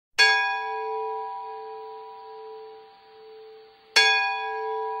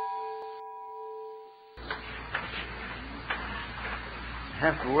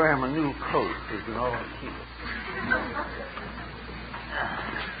have to wear my new coat so you can all see it.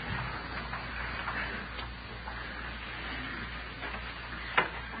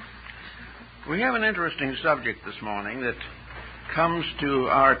 We have an interesting subject this morning that comes to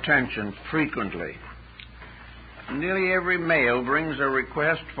our attention frequently. Nearly every male brings a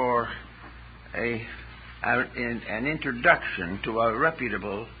request for an introduction to a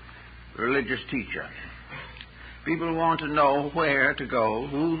reputable religious teacher. People want to know where to go,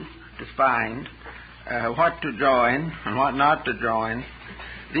 who to find, what to join and what not to join.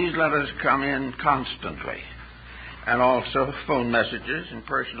 These letters come in constantly, and also phone messages and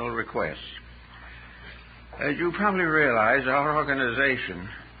personal requests. As you probably realize, our organization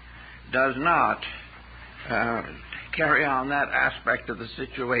does not carry on that aspect of the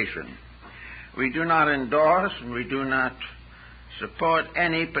situation. We do not endorse and we do not support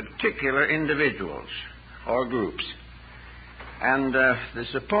any particular individuals or groups. And the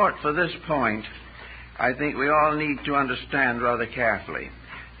support for this point, I think we all need to understand rather carefully.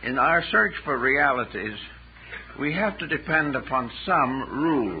 In our search for realities, we have to depend upon some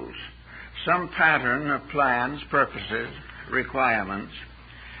rules, some pattern of plans, purposes, requirements,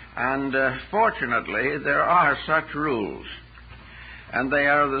 and fortunately there are such rules, and they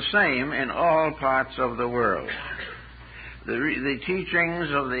are the same in all parts of the world. The teachings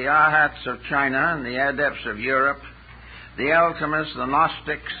of the Arhats of China and the Adepts of Europe, the alchemists, the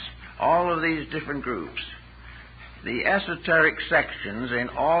Gnostics, all of these different groups, the esoteric sections in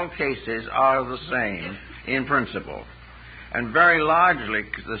all cases are the same in principle, and very largely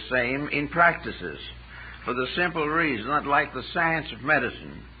the same in practices, for the simple reason that, like the science of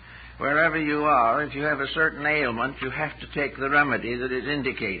medicine, wherever you are, if you have a certain ailment, you have to take the remedy that is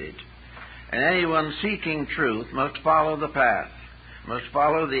indicated. And anyone seeking truth must follow the path, must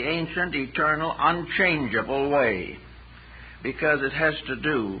follow the ancient, eternal, unchangeable way, because it has to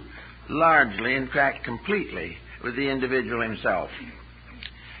do largely, in fact completely, with the individual himself.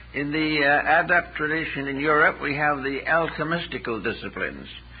 In the adept tradition in Europe, we have the alchemistical disciplines,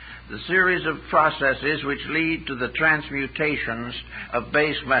 the series of processes which lead to the transmutations of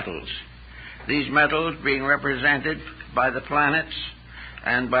base metals. These metals being represented by the planets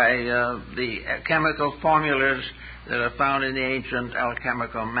and by the chemical formulas that are found in the ancient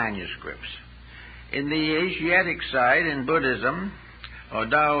alchemical manuscripts. In the Asiatic side, in Buddhism, or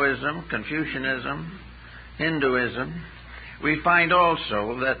Taoism, Confucianism, Hinduism, we find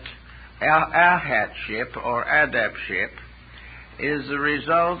also that arhatship or adeptship is the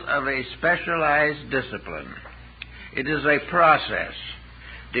result of a specialized discipline. It is a process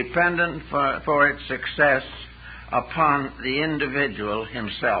dependent for its success upon the individual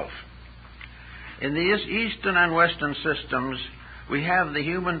himself. In the Eastern and Western systems, we have the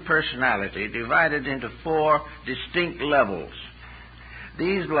human personality divided into 4 distinct levels.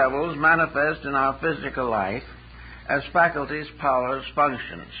 These levels manifest in our physical life as faculties, powers,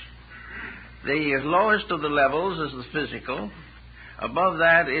 functions. The lowest of the levels is the physical. Above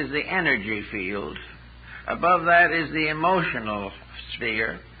that is the energy field. Above that is the emotional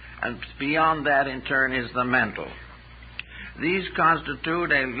sphere. And beyond that, in turn, is the mental. These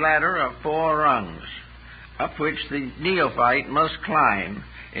constitute a ladder of 4 rungs, up which the neophyte must climb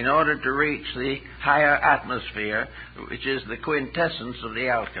in order to reach the higher atmosphere, which is the quintessence of the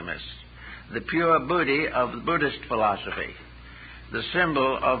alchemist, the pure Buddhi of the Buddhist philosophy, the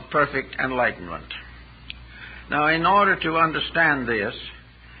symbol of perfect enlightenment. Now, in order to understand this,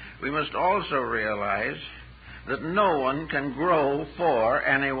 we must also realize that no one can grow for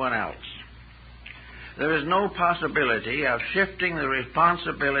anyone else. There is no possibility of shifting the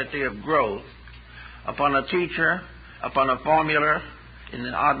responsibility of growth upon a teacher, upon a formula in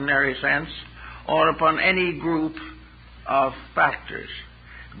the ordinary sense, or upon any group of factors.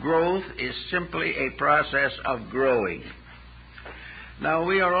 Growth is simply a process of growing. Now,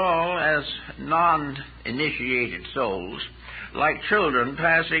 we are all, as non-initiated souls, like children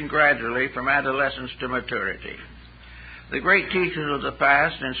passing gradually from adolescence to maturity. The great teachers of the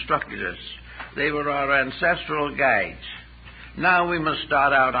past instructed us. They were our ancestral guides. Now we must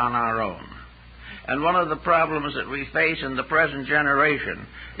start out on our own. And one of the problems that we face in the present generation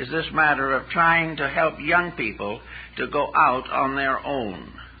is this matter of trying to help young people to go out on their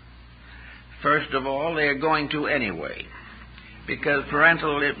own. First of all, they are going to anyway, because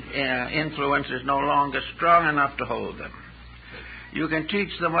parental influence is no longer strong enough to hold them. You can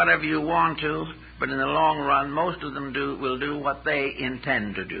teach them whatever you want to, but in the long run, most of them will do what they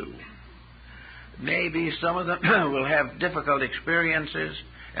intend to do. Maybe some of them will have difficult experiences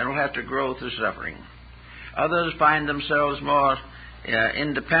and will have to grow through suffering. Others find themselves more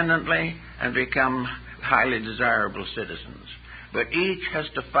independently and become highly desirable citizens. but each has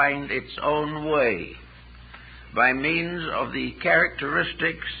to find its own way by means of the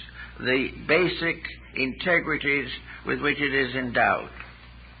characteristics, the basic integrities with which it is endowed.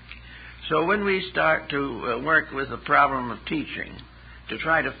 So when we start to work with the problem of teaching, to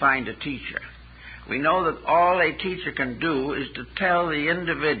try to find a teacher, we know that all a teacher can do is to tell the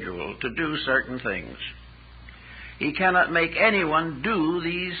individual to do certain things. He cannot make anyone do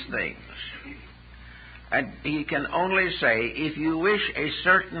these things. And he can only say, if you wish a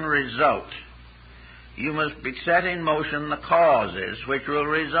certain result, you must be set in motion the causes which will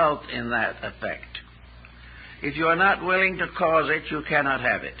result in that effect. If you are not willing to cause it, you cannot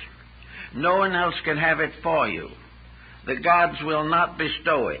have it. No one else can have it for you. The gods will not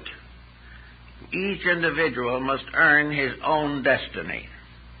bestow it. Each individual must earn his own destiny,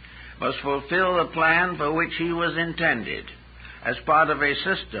 must fulfill the plan for which he was intended, as part of a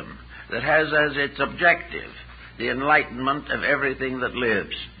system that has as its objective the enlightenment of everything that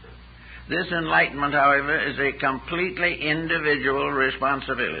lives. This enlightenment, however, is a completely individual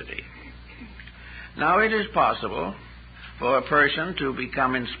responsibility. Now, it is possible for a person to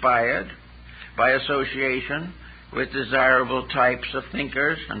become inspired by association with desirable types of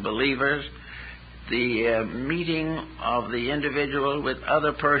thinkers and believers, the meeting of the individual with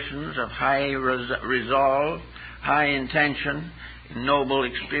other persons of high resolve, high intention, noble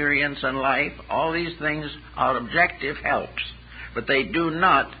experience in life. All these things are objective helps, but they do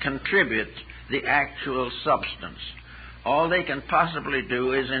not contribute the actual substance. All they can possibly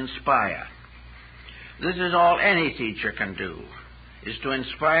do is inspire. This is all any teacher can do, is to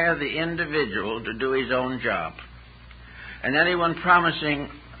inspire the individual to do his own job. And anyone promising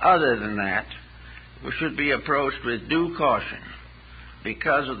other than that should be approached with due caution,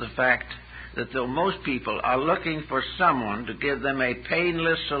 because of the fact that though most people are looking for someone to give them a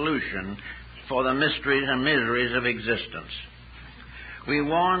painless solution for the mysteries and miseries of existence. We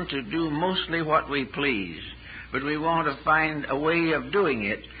want to do mostly what we please, but we want to find a way of doing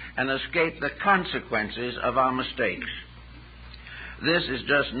it and escape the consequences of our mistakes. This is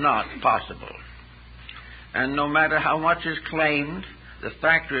just not possible. And no matter how much is claimed, the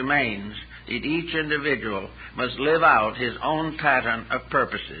fact remains that each individual must live out his own pattern of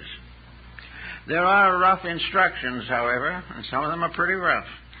purposes. There are rough instructions, however, and some of them are pretty rough,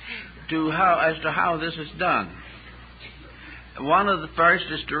 as to how this is done. One of the first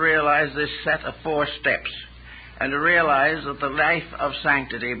is to realize this set of 4 steps, and to realize that the life of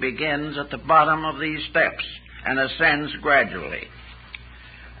sanctity begins at the bottom of these steps and ascends gradually.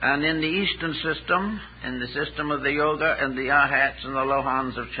 And in the Eastern system, in the system of the Yoga and the Arhats and the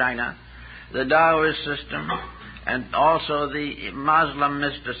Lohans of China, the Taoist system, and also the Muslim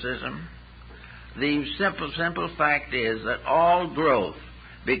mysticism, the simple fact is that all growth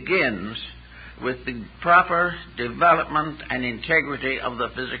begins with the proper development and integrity of the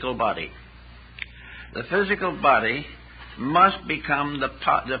physical body. The physical body must become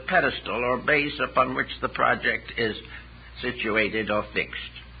the pedestal or base upon which the project is situated or fixed.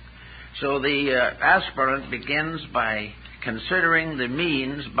 So the aspirant begins by considering the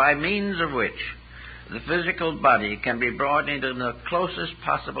means by means of which the physical body can be brought into the closest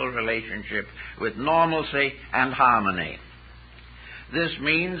possible relationship with normalcy and harmony. This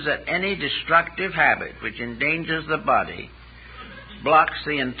means that any destructive habit which endangers the body blocks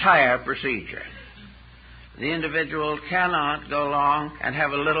the entire procedure. The individual cannot go along and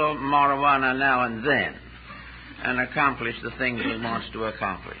have a little marijuana now and then and accomplish the things he wants to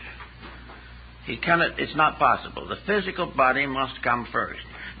accomplish. He cannot, it's not possible. The physical body must come first.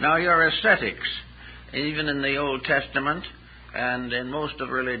 Now, your ascetics, even in the Old Testament and in most of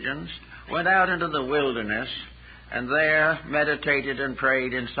religions, went out into the wilderness and there meditated and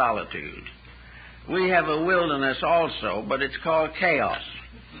prayed in solitude. We have a wilderness also, but it's called chaos.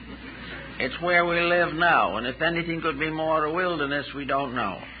 It's where we live now, and if anything could be more a wilderness, we don't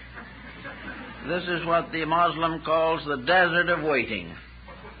know. This is what the Muslim calls the desert of waiting,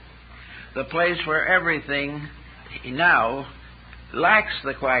 the place where everything now lacks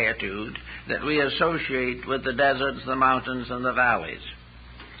the quietude that we associate with the deserts, the mountains, and the valleys.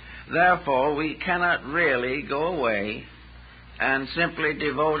 Therefore, we cannot really go away and simply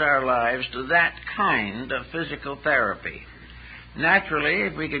devote our lives to that kind of physical therapy. Naturally,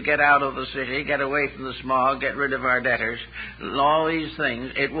 if we could get out of the city, get away from the smog, get rid of our debtors, all these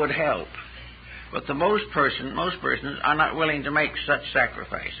things, it would help. But most persons are not willing to make such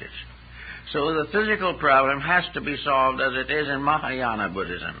sacrifices. So the physical problem has to be solved as it is in Mahayana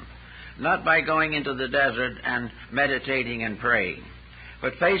Buddhism, not by going into the desert and meditating and praying,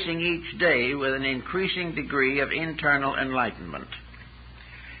 but facing each day with an increasing degree of internal enlightenment.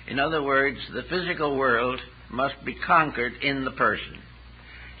 In other words, the physical world must be conquered in the person.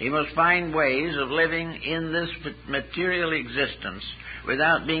 He must find ways of living in this material existence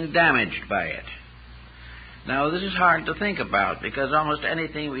without being damaged by it. Now, this is hard to think about because almost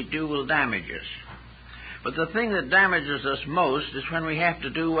anything we do will damage us. But the thing that damages us most is when we have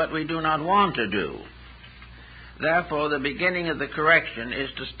to do what we do not want to do. Therefore, the beginning of the correction is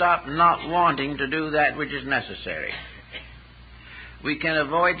to stop not wanting to do that which is necessary. We can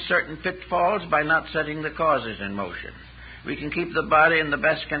avoid certain pitfalls by not setting the causes in motion. We can keep the body in the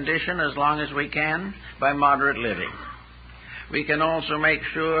best condition as long as we can by moderate living. We can also make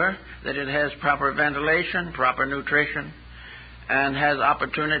sure that it has proper ventilation, proper nutrition, and has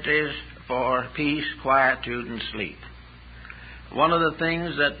opportunities for peace, quietude, and sleep. One of the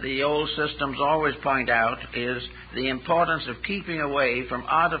things that the old systems always point out is the importance of keeping away from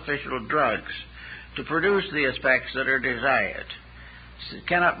artificial drugs to produce the effects that are desired. It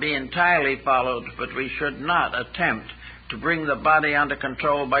cannot be entirely followed, but we should not attempt to bring the body under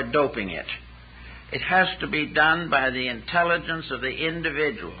control by doping it. It has to be done by the intelligence of the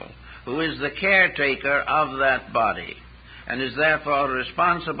individual who is the caretaker of that body and is therefore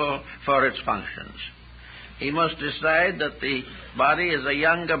responsible for its functions. He must decide that the body is a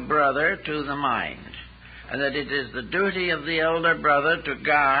younger brother to the mind, and that it is the duty of the elder brother to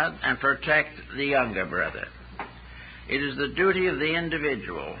guard and protect the younger brother. It is the duty of the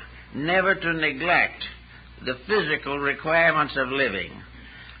individual never to neglect the physical requirements of living,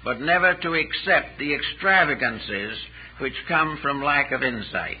 but never to accept the extravagances which come from lack of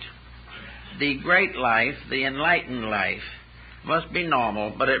insight. The great life, the enlightened life, must be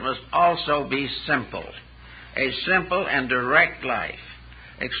normal, but it must also be simple. A simple and direct life.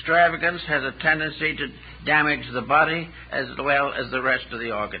 Extravagance has a tendency to damage the body as well as the rest of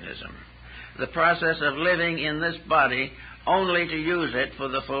the organism. The process of living in this body only to use it for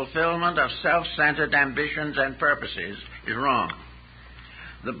the fulfillment of self-centered ambitions and purposes is wrong.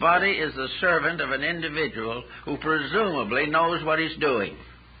 The body is the servant of an individual who presumably knows what he's doing.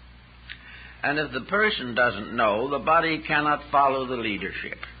 And if the person doesn't know, the body cannot follow the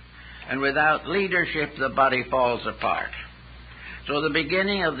leadership. And without leadership, the body falls apart. So the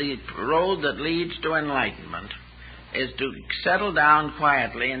beginning of the road that leads to enlightenment is to settle down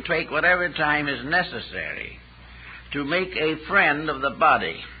quietly and take whatever time is necessary to make a friend of the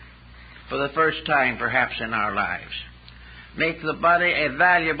body for the first time perhaps in our lives. Make the body a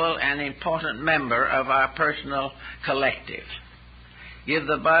valuable and important member of our personal collective. Give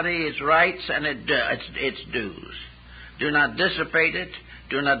the body its rights and its dues. Do not dissipate it.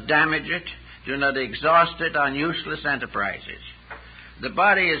 Do not damage it. Do not exhaust it on useless enterprises. The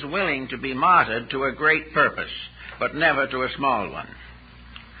body is willing to be martyred to a great purpose, but never to a small one.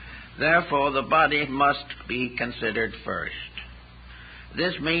 Therefore, the body must be considered first.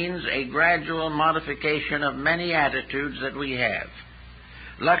 This means a gradual modification of many attitudes that we have.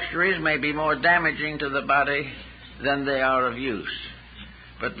 Luxuries may be more damaging to the body than they are of use,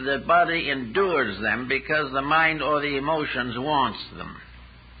 but the body endures them because the mind or the emotions wants them.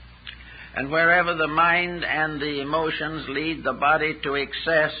 And wherever the mind and the emotions lead the body to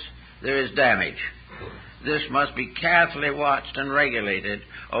excess, there is damage. This must be carefully watched and regulated,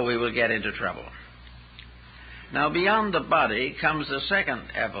 or we will get into trouble. Now, beyond the body comes the second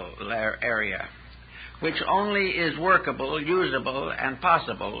area, which only is workable, usable, and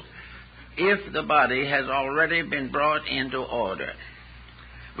possible if the body has already been brought into order.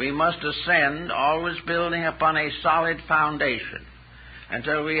 We must ascend, always building upon a solid foundation.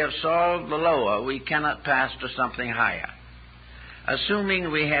 Until we have solved the lower, we cannot pass to something higher.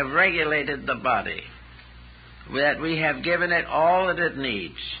 Assuming we have regulated the body, that we have given it all that it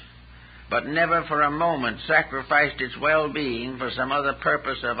needs, but never for a moment sacrificed its well-being for some other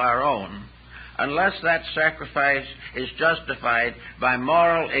purpose of our own, unless that sacrifice is justified by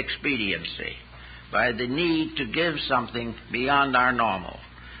moral expediency, by the need to give something beyond our normal.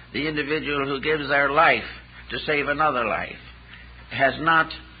 The individual who gives their life to save another life has not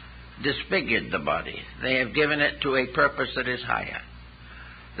disfigured the body. They have given it to a purpose that is higher.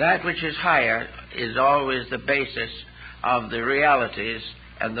 That which is higher is always the basis of the realities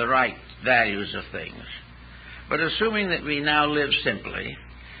and the right values of things. But assuming that we now live simply,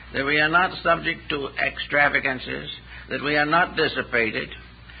 that we are not subject to extravagances, that we are not dissipated,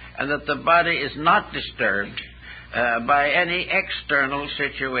 and that the body is not disturbed by any external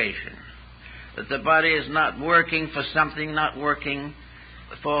situation, that the body is not working for something, not working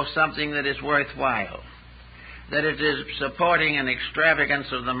for something that is worthwhile, that it is supporting an extravagance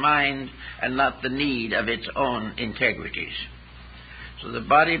of the mind and not the need of its own integrities. So the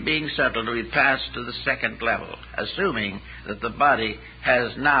body being settled, we pass to the second level, assuming that the body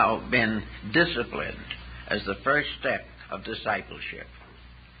has now been disciplined as the first step of discipleship.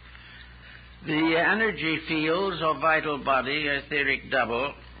 The energy fields of vital body, etheric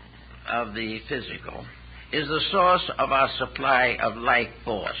double of the physical, is the source of our supply of life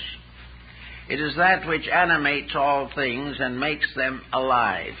force. It is that which animates all things and makes them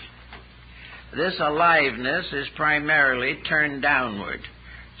alive. This aliveness is primarily turned downward.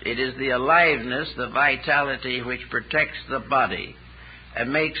 It is the aliveness, the vitality, which protects the body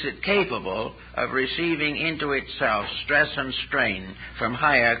and makes it capable of receiving into itself stress and strain from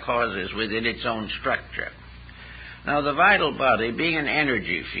higher causes within its own structure. Now, the vital body being an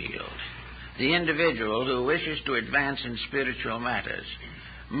energy field, the individual who wishes to advance in spiritual matters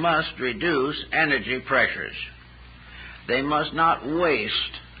must reduce energy pressures. They must not waste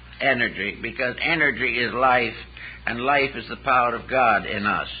energy, because energy is life, and life is the power of God in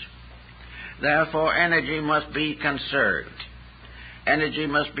us. Therefore, energy must be conserved. Energy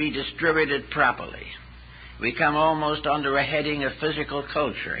must be distributed properly. We come almost under a heading of physical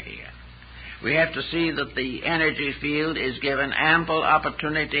culture here. We have to see that the energy field is given ample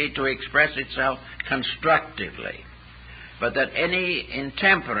opportunity to express itself constructively, but that any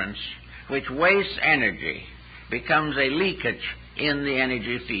intemperance which wastes energy becomes a leakage in the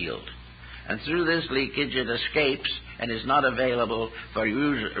energy field. And through this leakage it escapes and is not available for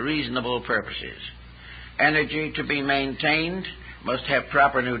reasonable purposes. Energy to be maintained must have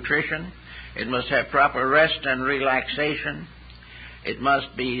proper nutrition. It must have proper rest and relaxation. It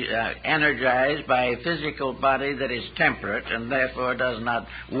must be energized by a physical body that is temperate and therefore does not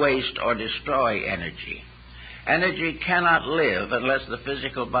waste or destroy energy. Energy cannot live unless the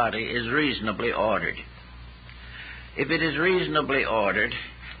physical body is reasonably ordered. If it is reasonably ordered,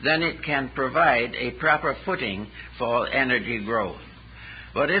 then it can provide a proper footing for energy growth.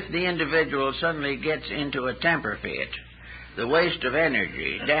 But if the individual suddenly gets into a temper fit, the waste of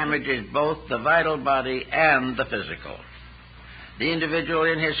energy damages both the vital body and the physical. The individual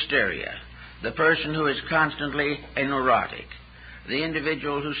in hysteria, the person who is constantly a neurotic, the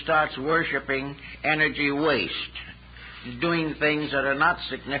individual who starts worshiping energy waste, doing things that are not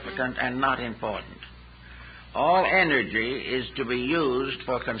significant and not important. All energy is to be used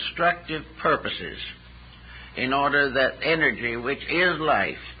for constructive purposes in order that energy, which is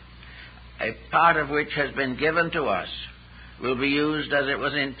life, a part of which has been given to us, will be used as it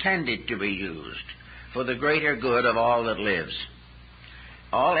was intended to be used for the greater good of all that lives.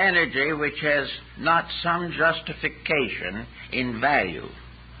 All energy which has not some justification in value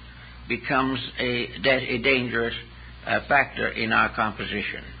becomes a dangerous factor in our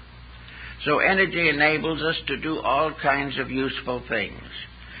composition. So energy enables us to do all kinds of useful things.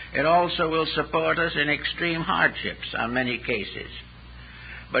 It also will support us in extreme hardships on many cases.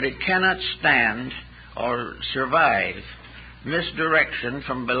 But it cannot stand or survive misdirection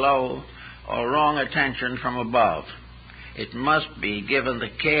from below or wrong attention from above. It must be given the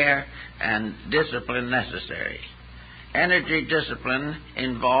care and discipline necessary. Energy discipline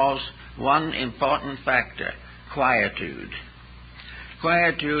involves one important factor: quietude.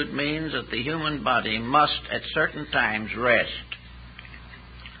 Quietude means that the human body must at certain times rest.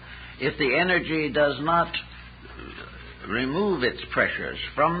 If the energy does not remove its pressures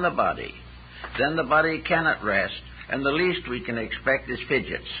from the body, then the body cannot rest, and the least we can expect is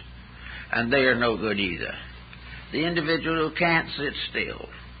fidgets, and they are no good either. The individual who can't sit still,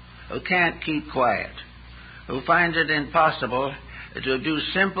 who can't keep quiet, who finds it impossible to do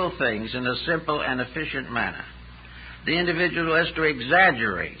simple things in a simple and efficient manner, the individual who has to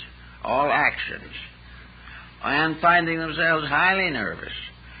exaggerate all actions, and finding themselves highly nervous,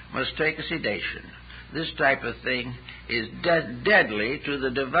 must take a sedation. This type of thing is deadly to the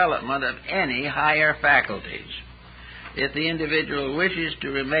development of any higher faculties. If the individual wishes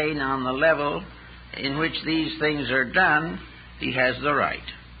to remain on the level in which these things are done, he has the right.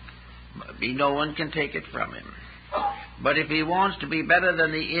 No one can take it from him. But if he wants to be better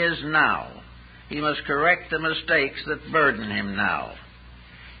than he is now, he must correct the mistakes that burden him now.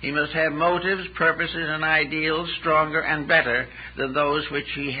 He must have motives, purposes, and ideals stronger and better than those which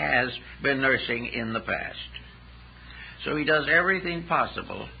he has been nursing in the past. So he does everything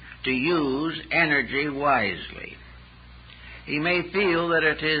possible to use energy wisely. He may feel that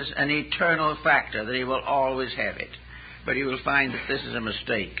it is an eternal factor, that he will always have it, but he will find that this is a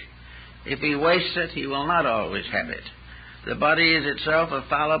mistake. If he wastes it, he will not always have it. The body is itself a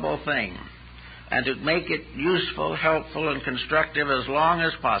fallible thing, and to make it useful, helpful, and constructive as long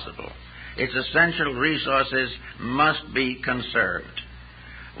as possible, its essential resources must be conserved.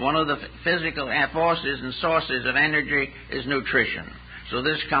 One of the physical forces and sources of energy is nutrition. So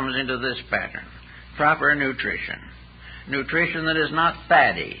this comes into this pattern: proper nutrition. Nutrition that is not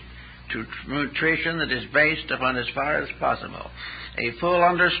fatty, to nutrition that is based upon, as far as possible, a full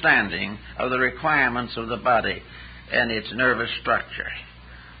understanding of the requirements of the body and its nervous structure.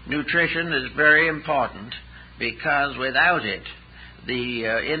 Nutrition is very important because without it, the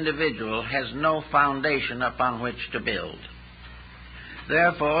individual has no foundation upon which to build.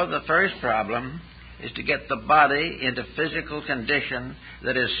 Therefore, the first problem is to get the body into physical condition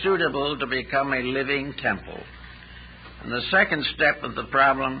that is suitable to become a living temple. And the second step of the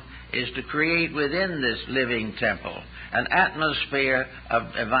problem is to create within this living temple an atmosphere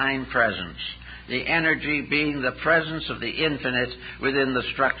of divine presence, the energy being the presence of the infinite within the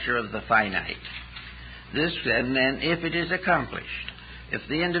structure of the finite. This, and then, if it is accomplished, if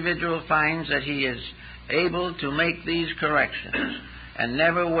the individual finds that he is able to make these corrections and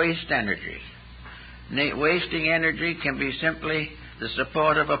never waste energy, wasting energy can be simply the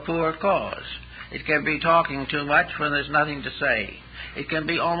support of a poor cause. It can be talking too much when there's nothing to say. It can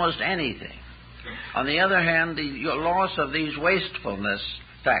be almost anything. On the other hand, the loss of these wastefulness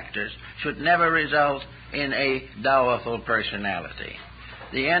factors should never result in a dowerful personality.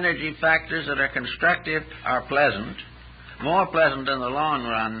 The energy factors that are constructive are pleasant, more pleasant in the long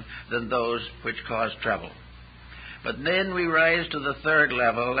run than those which cause trouble. But then we rise to the third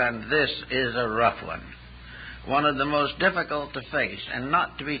level, and this is a rough one of the most difficult to face, and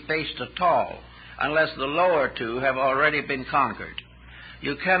not to be faced at all unless the lower two have already been conquered.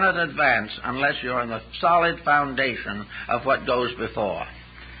 You cannot advance unless you're on the solid foundation of what goes before.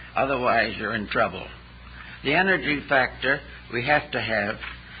 Otherwise, you're in trouble. The energy factor we have to have,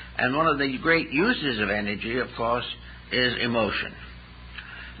 and one of the great uses of energy, of course, is emotion.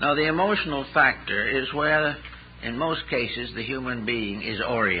 Now, the emotional factor is where, in most cases, the human being is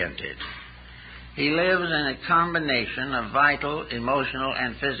oriented. He lives in a combination of vital, emotional,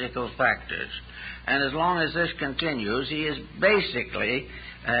 and physical factors. And as long as this continues, he is basically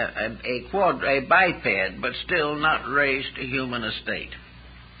a biped, but still not raised to human estate.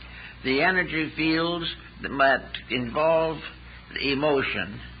 The energy fields that involve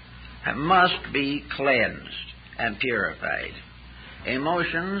emotion must be cleansed and purified.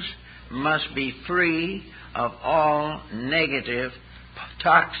 Emotions must be free of all negative,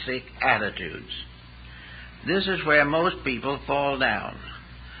 toxic attitudes. This is where most people fall down.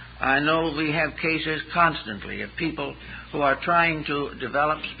 I know we have cases constantly of people who are trying to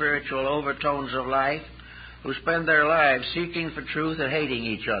develop spiritual overtones of life, who spend their lives seeking for truth and hating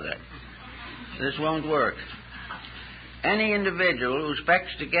each other. This won't work. Any individual who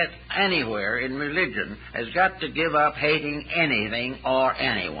expects to get anywhere in religion has got to give up hating anything or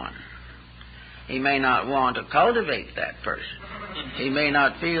anyone. He may not want to cultivate that person. He may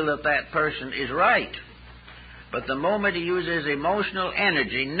not feel that that person is right. But the moment he uses emotional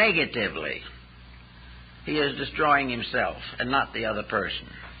energy negatively, he is destroying himself and not the other person.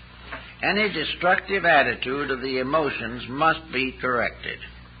 Any destructive attitude of the emotions must be corrected.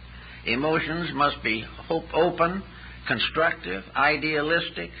 Emotions must be open, constructive,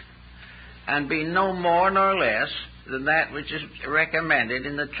 idealistic, and be no more nor less than that which is recommended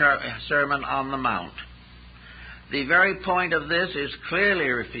in the Sermon on the Mount. The very point of this is clearly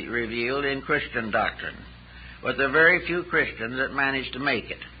revealed in Christian doctrine, but there are very few Christians that manage to make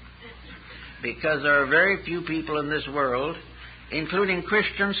it, because there are very few people in this world, including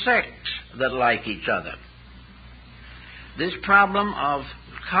Christian sects, that like each other. This problem of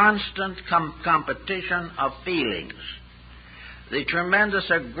constant competition of feelings, the tremendous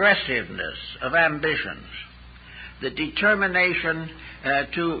aggressiveness of ambitions, the determination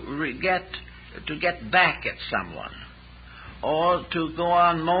to get back at someone, or to go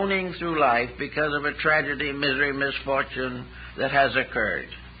on moaning through life because of a tragedy, misery, misfortune that has occurred.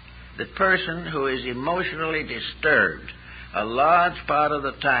 The person who is emotionally disturbed a large part of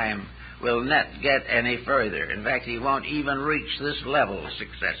the time will not get any further. In fact, he won't even reach this level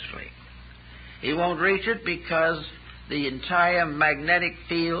successfully. He won't reach it because the entire magnetic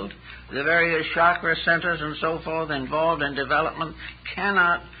field, the various chakra centers and so forth involved in development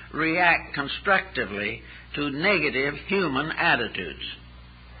cannot react constructively to negative human attitudes.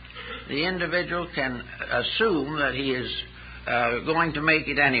 The individual can assume that he is going to make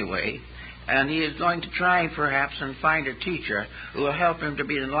it anyway, and he is going to try perhaps and find a teacher who will help him to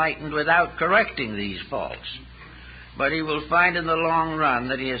be enlightened without correcting these faults. But he will find in the long run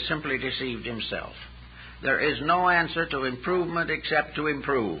that he has simply deceived himself. There is no answer to improvement except to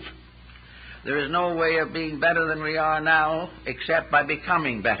improve. There is no way of being better than we are now except by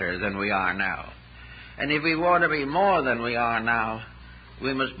becoming better than we are now. And if we want to be more than we are now,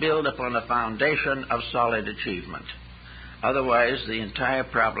 we must build upon a foundation of solid achievement. Otherwise, the entire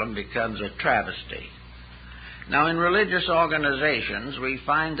problem becomes a travesty. Now, in religious organizations, we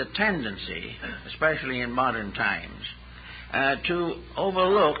find a tendency, especially in modern times, to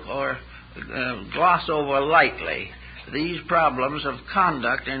overlook or gloss over lightly these problems of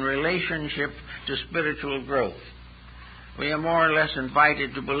conduct in relationship to spiritual growth. We are more or less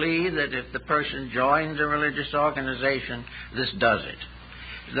invited to believe that if the person joins a religious organization, this does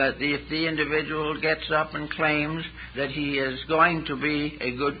it. That if the individual gets up and claims that he is going to be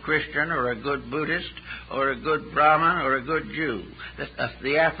a good Christian or a good Buddhist or a good Brahmin or a good Jew, that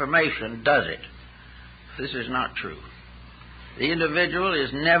the affirmation does it. This is not true. The individual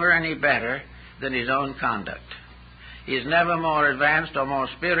is never any better than his own conduct. He is never more advanced or more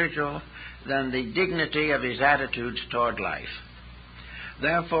spiritual than the dignity of his attitudes toward life.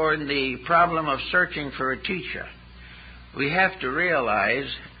 Therefore, in the problem of searching for a teacher, we have to realize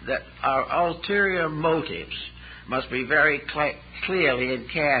that our ulterior motives must be very clearly and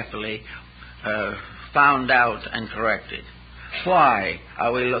carefully found out and corrected. Why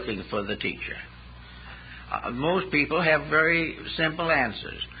are we looking for the teacher? Most people have very simple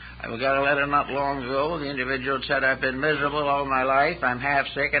answers. I got a letter not long ago. The individual said, I've been miserable all my life, I'm half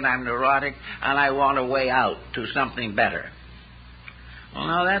sick and I'm neurotic, and I want a way out to something better. Well,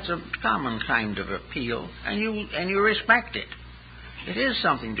 now that's a common kind of appeal, and you respect it. It is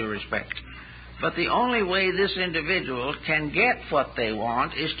something to respect. But the only way this individual can get what they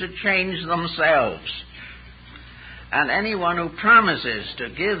want is to change themselves. And anyone who promises to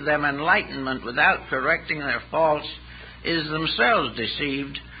give them enlightenment without correcting their faults is themselves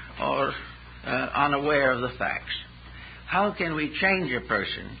deceived or unaware of the facts. How can we change a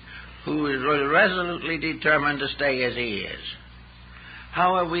person who is resolutely determined to stay as he is?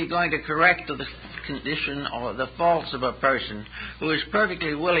 How are we going to correct the condition or the faults of a person who is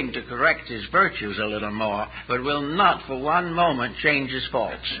perfectly willing to correct his virtues a little more, but will not for one moment change his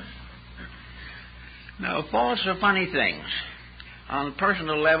faults? Now, faults are funny things. On a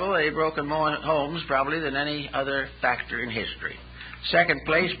personal level, they've broken more homes probably than any other factor in history. Second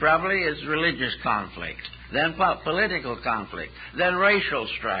place probably is religious conflict, then political conflict, then racial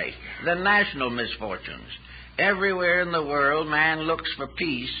strife, then national misfortunes. Everywhere in the world, man looks for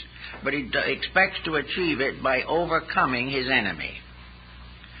peace, but he expects to achieve it by overcoming his enemy.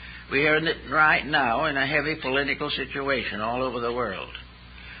 We are right now in a heavy political situation all over the world.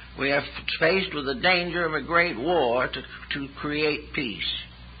 We are faced with the danger of a great war to create peace.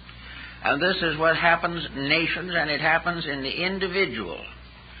 And this is what happens in nations, and it happens in the individual.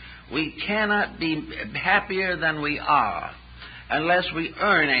 We cannot be happier than we are unless we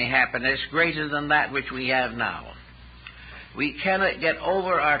earn a happiness greater than that which we have now. We cannot get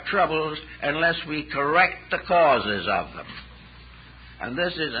over our troubles unless we correct the causes of them. And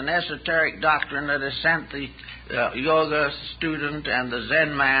this is an esoteric doctrine that has sent the yoga student and the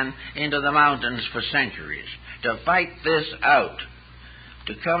Zen man into the mountains for centuries, to fight this out,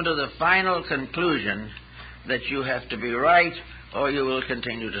 to come to the final conclusion that you have to be right or you will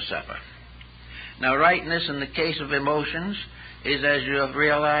continue to suffer. Now, rightness in the case of emotions is, as you have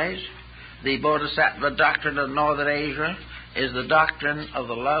realized, the Bodhisattva doctrine of Northern Asia is the doctrine of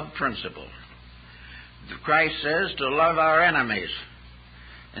the love principle. Christ says to love our enemies.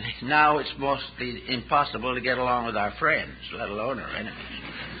 And now it's mostly impossible to get along with our friends, let alone our enemies.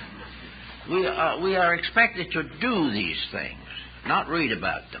 We are expected to do these things, not read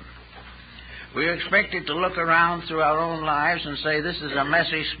about them. We are expected to look around through our own lives and say, this is a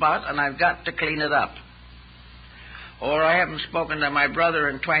messy spot and I've got to clean it up. Or I haven't spoken to my brother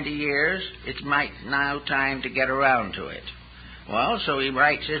in 20 years, it's now time to get around to it. Well, so he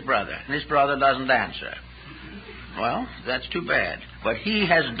writes his brother, and his brother doesn't answer. Well, that's too bad. But he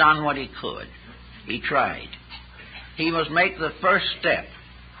has done what he could. He tried. He must make the first step.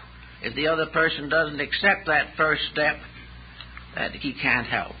 If the other person doesn't accept that first step, that he can't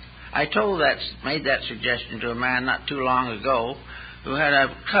help. I made that suggestion to a man not too long ago who had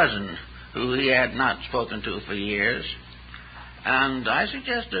a cousin who he had not spoken to for years. And I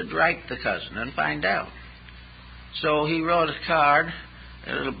suggested write the cousin and find out. So he wrote a card.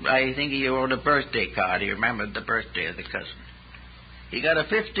 I think he wrote a birthday card. He remembered the birthday of the cousin. He got a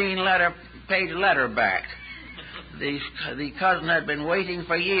 15-page letter back. The cousin had been waiting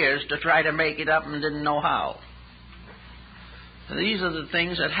for years to try to make it up and didn't know how. These are the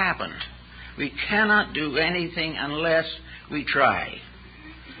things that happen. We cannot do anything unless we try.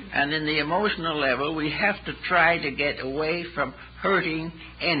 And in the emotional level, we have to try to get away from hurting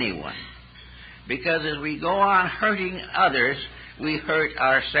anyone. Because as we go on hurting others, we hurt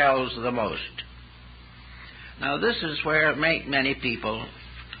ourselves the most. Now, this is where many people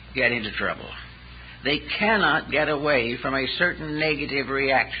get into trouble. They cannot get away from a certain negative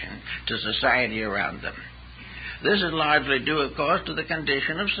reaction to society around them. This is largely due, of course, to the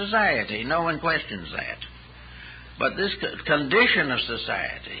condition of society. No one questions that. But this condition of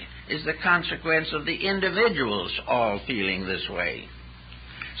society is the consequence of the individuals all feeling this way.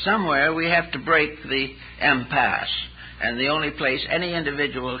 Somewhere we have to break the impasse, and the only place any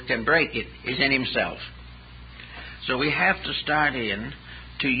individual can break it is in himself. So we have to start in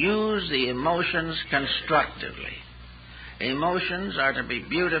to use the emotions constructively. Emotions are to be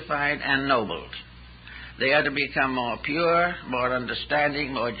beautified and nobled. They are to become more pure, more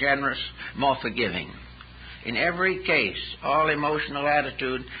understanding, more generous, more forgiving. In every case, all emotional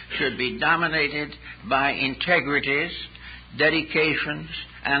attitude should be dominated by integrities, dedications,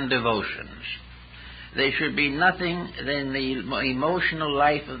 and devotions. There should be nothing in the emotional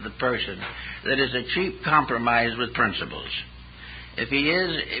life of the person that is a cheap compromise with principles. If he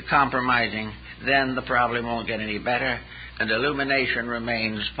is compromising, then the problem won't get any better, and illumination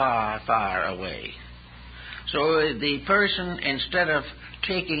remains far, far away. So the person, instead of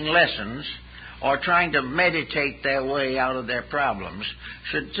taking lessons or trying to meditate their way out of their problems,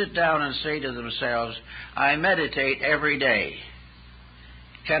 should sit down and say to themselves, I meditate every day.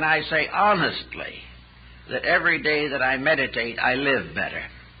 Can I say honestly that every day that I meditate, I live better?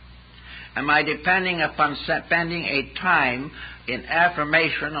 Am I depending upon spending a time in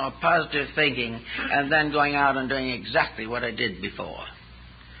affirmation or positive thinking and then going out and doing exactly what I did before?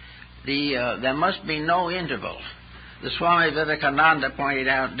 There must be no interval. The Swami Vivekananda pointed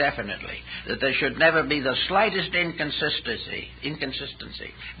out definitely that there should never be the slightest inconsistency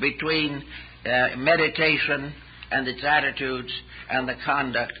between meditation and its attitudes and the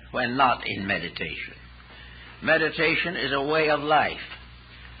conduct when not in meditation. Meditation is a way of life,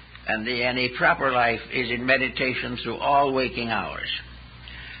 and a proper life is in meditation through all waking hours.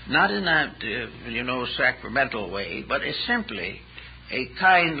 Not in that, sacramental way, but it's simply a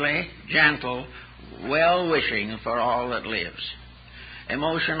kindly, gentle, well-wishing for all that lives.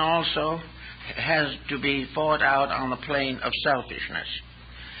 Emotion also has to be fought out on the plane of selfishness.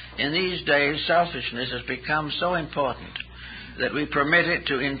 In these days, selfishness has become so important that we permit it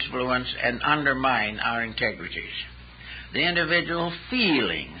to influence and undermine our integrities. The individual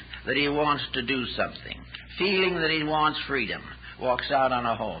feeling that he wants to do something, feeling that he wants freedom, walks out on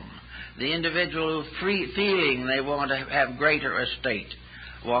a home. The individual feeling they want to have greater estate,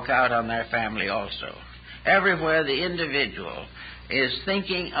 walk out on their family also. Everywhere the individual is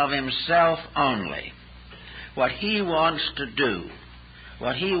thinking of himself only, what he wants to do,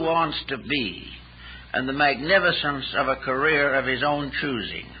 what he wants to be, and the magnificence of a career of his own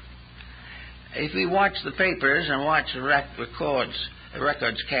choosing. If we watch the papers and watch the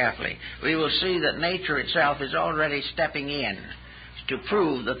records carefully, we will see that nature itself is already stepping in to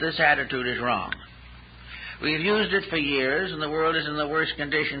prove that this attitude is wrong. We've used it for years, and the world is in the worst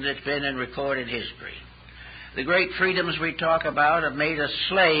conditions it's been in recorded history. The great freedoms we talk about have made us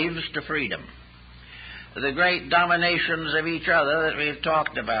slaves to freedom. The great dominations of each other that we've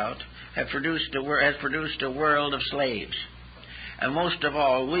talked about has produced a world of slaves. And most of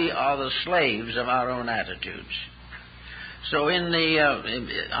all, we are the slaves of our own attitudes. So on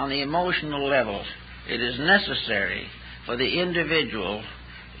the emotional level, it is necessary for the individual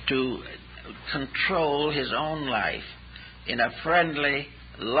to control his own life in a friendly,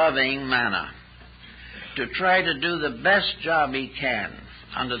 loving manner, to try to do the best job he can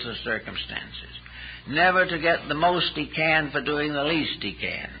under the circumstances, never to get the most he can for doing the least he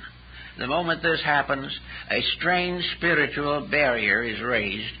can. The moment this happens, a strange spiritual barrier is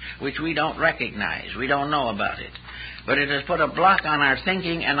raised which we don't recognize. We don't know about it. But it has put a block on our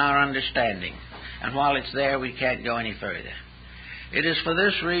thinking and our understanding. And while it's there, we can't go any further. It is for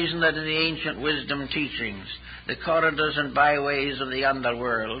this reason that in the ancient wisdom teachings, the corridors and byways of the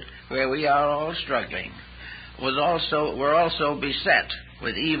underworld, where we are all struggling, were also beset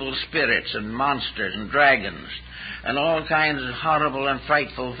with evil spirits and monsters and dragons and all kinds of horrible and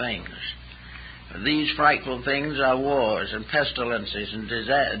frightful things. These frightful things are wars and pestilences and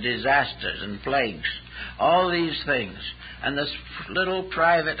disasters and plagues, all these things, and the little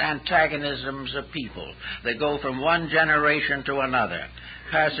private antagonisms of people that go from one generation to another,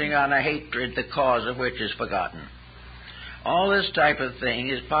 passing on a hatred the cause of which is forgotten. All this type of thing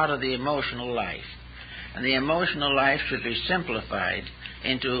is part of the emotional life, and the emotional life should be simplified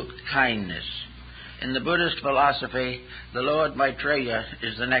into kindness. In the Buddhist philosophy, the Lord Maitreya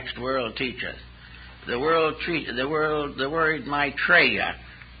is the next world teacher. The word Maitreya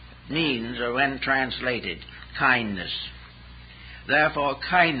means, or when translated, kindness. Therefore,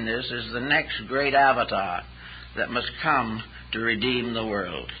 kindness is the next great avatar that must come to redeem the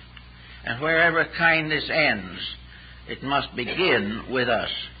world. And wherever kindness ends, it must begin with us.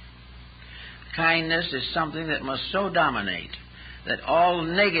 kindness is something that must so dominate that all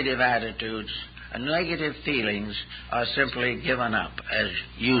negative attitudes and negative feelings are simply given up as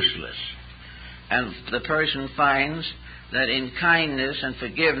useless. And the person finds that in kindness and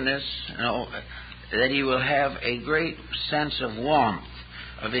forgiveness, that he will have a great sense of warmth,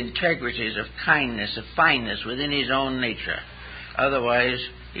 of integrities, of kindness, of fineness within his own nature. Otherwise,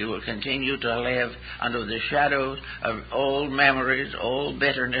 he will continue to live under the shadow of old memories, old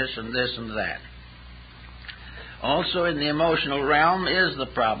bitterness, and this and that. Also in the emotional realm is the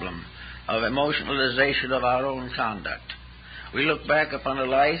problem of emotionalization of our own conduct. We look back upon a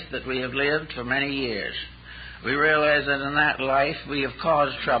life that we have lived for many years. We realize that in that life we have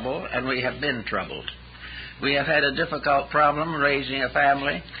caused trouble and we have been troubled. We have had a difficult problem raising a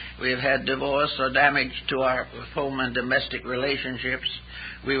family. We have had divorce or damage to our home and domestic relationships.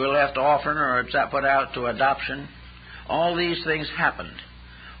 We were left orphan or put out to adoption. All these things happened.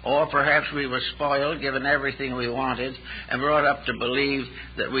 Or perhaps we were spoiled, given everything we wanted, and brought up to believe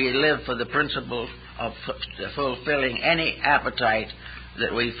that we live for the principle of fulfilling any appetite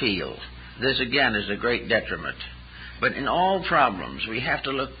that we feel. This, again, is a great detriment. But in all problems, we have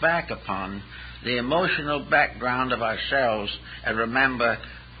to look back upon the emotional background of ourselves and remember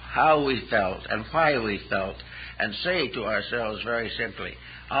how we felt and why we felt, and say to ourselves very simply,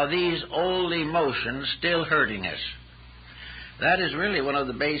 are these old emotions still hurting us? That is really one of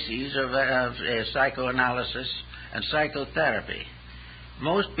the bases of psychoanalysis and psychotherapy.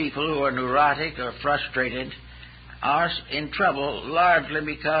 Most people who are neurotic or frustrated are in trouble largely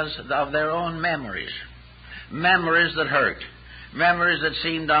because of their own memories. Memories that hurt. Memories that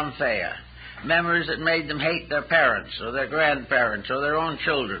seemed unfair. Memories that made them hate their parents or their grandparents or their own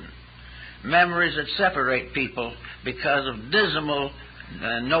children. Memories that separate people because of dismal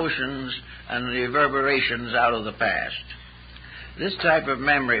notions and reverberations out of the past. This type of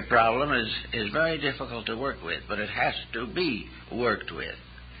memory problem is very difficult to work with, but it has to be worked with.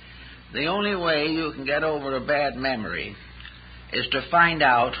 The only way you can get over a bad memory is to find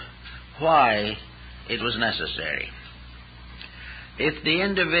out why it was necessary. If the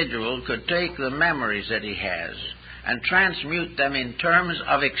individual could take the memories that he has and transmute them in terms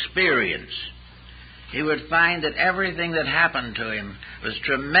of experience, he would find that everything that happened to him was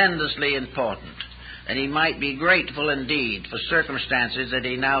tremendously important, and he might be grateful indeed for circumstances that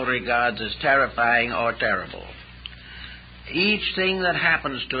he now regards as terrifying or terrible. Each thing that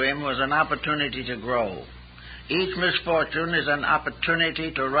happens to him was an opportunity to grow. Each misfortune is an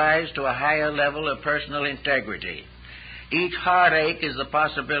opportunity to rise to a higher level of personal integrity. Each heartache is the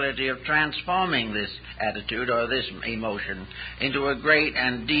possibility of transforming this attitude or this emotion into a great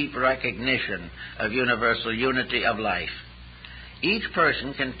and deep recognition of universal unity of life. Each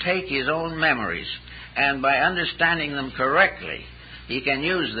person can take his own memories, and by understanding them correctly, he can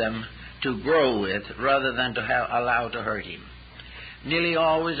use them to grow with rather than to allow to hurt him. Nearly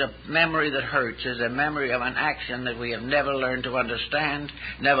always a memory that hurts is a memory of an action that we have never learned to understand,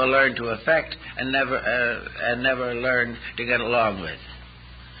 never learned to affect, and never learned to get along with.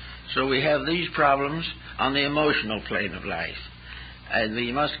 So we have these problems on the emotional plane of life, and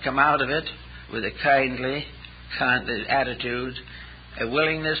we must come out of it with a kindly attitude, a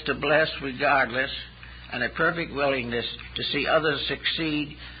willingness to bless regardless, and a perfect willingness to see others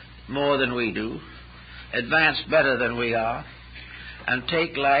succeed more than we do, advance better than we are, and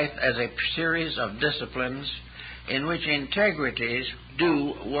take life as a series of disciplines in which integrities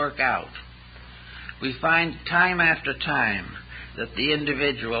do work out. We find time after time that the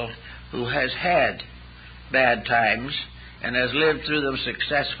individual who has had bad times and has lived through them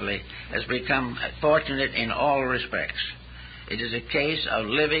successfully has become fortunate in all respects. It is a case of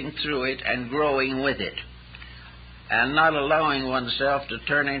living through it and growing with it, and not allowing oneself to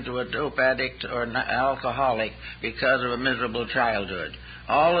turn into a dope addict or an alcoholic because of a miserable childhood.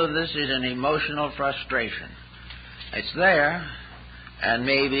 All of this is an emotional frustration. It's there, and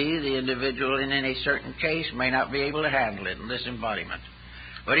maybe the individual in any certain case may not be able to handle it in this embodiment.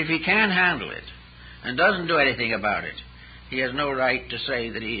 But if he can handle it and doesn't do anything about it, he has no right to say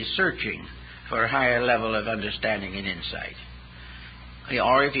that he is searching for a higher level of understanding and insight.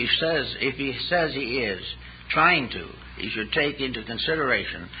 Or if he says he is trying to, he should take into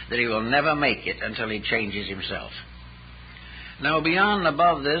consideration that he will never make it until he changes himself. Now, beyond and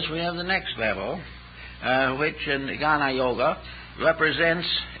above this, we have the next level, which in Jnana Yoga represents,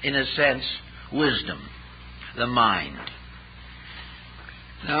 in a sense, wisdom, the mind.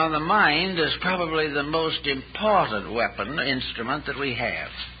 Now, the mind is probably the most important weapon, instrument that we have,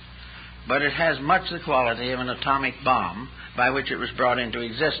 but it has much the quality of an atomic bomb by which it was brought into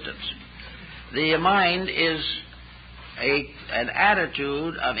existence. The mind is an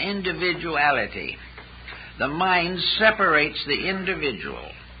attitude of individuality. The mind separates the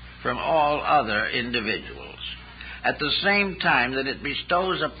individual from all other individuals, at the same time that it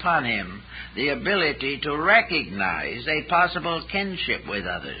bestows upon him the ability to recognize a possible kinship with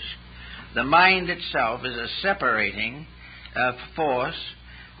others. The mind itself is a separating force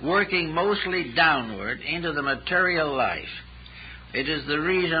working mostly downward into the material life. It is the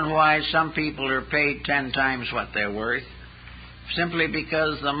reason why some people are paid 10 times what they're worth, simply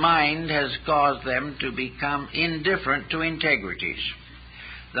because the mind has caused them to become indifferent to integrities.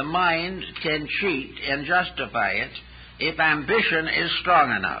 The mind can cheat and justify it if ambition is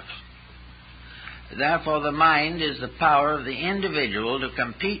strong enough. Therefore, the mind is the power of the individual to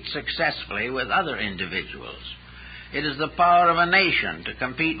compete successfully with other individuals. It is the power of a nation to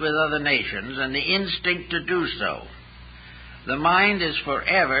compete with other nations and the instinct to do so. The mind is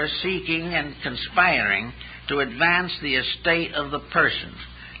forever seeking and conspiring to advance the estate of the person,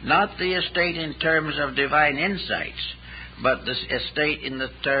 not the estate in terms of divine insights, but the estate in the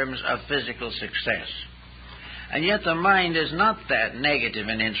terms of physical success. And yet the mind is not that negative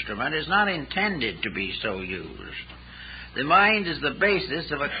an instrument, is not intended to be so used. The mind is the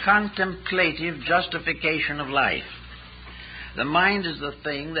basis of a contemplative justification of life. The mind is the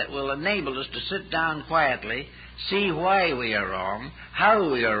thing that will enable us to sit down quietly, see why we are wrong,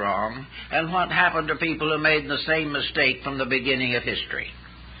 how we are wrong, and what happened to people who made the same mistake from the beginning of history.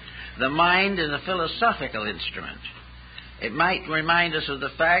 The mind is a philosophical instrument. It might remind us of the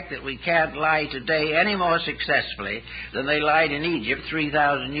fact that we can't lie today any more successfully than they lied in Egypt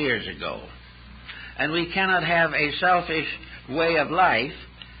 3,000 years ago. And we cannot have a selfish way of life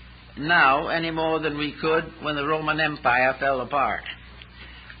now any more than we could when the Roman Empire fell apart.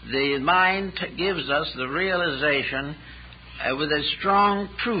 The mind gives us the realization with a strong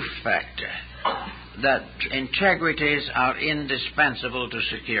proof factor that integrities are indispensable to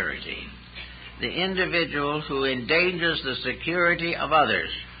security. The individual who endangers the security of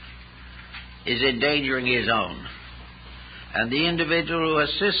others is endangering his own. And the individual who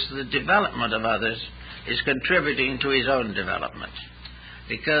assists the development of others is contributing to his own development.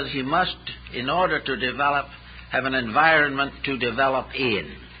 Because he must, in order to develop, have an environment to develop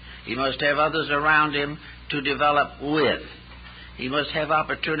in. He must have others around him to develop with. He must have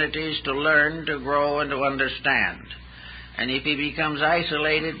opportunities to learn, to grow, and to understand. And if he becomes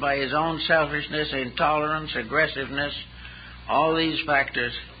isolated by his own selfishness, intolerance, aggressiveness, all these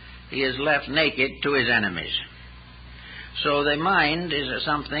factors, he is left naked to his enemies. So the mind is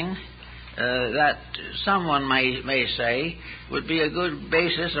something that someone may say would be a good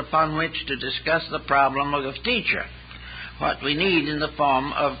basis upon which to discuss the problem of a teacher, what we need in the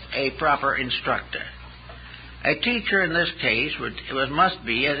form of a proper instructor. A teacher in this case must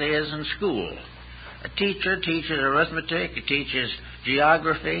be as it is in school. A teacher teaches arithmetic, he teaches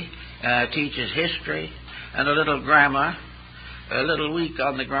geography, teaches history, and a little grammar. A little weak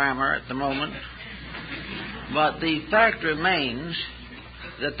on the grammar at the moment. But the fact remains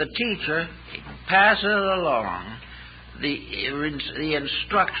that the teacher passes along the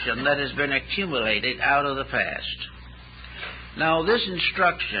instruction that has been accumulated out of the past. Now, this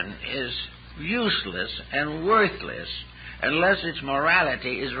instruction is useless and worthless unless its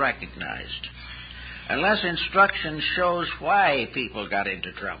morality is recognized. Unless instruction shows why people got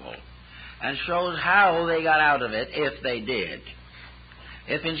into trouble and shows how they got out of it if they did.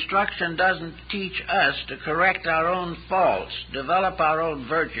 If instruction doesn't teach us to correct our own faults, develop our own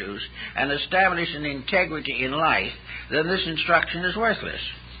virtues, and establish an integrity in life, then this instruction is worthless.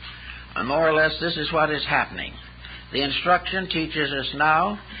 And more or less, this is what is happening. The instruction teaches us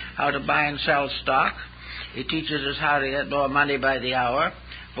now how to buy and sell stock. It teaches us how to get more money by the hour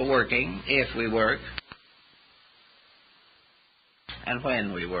for working, if we work, and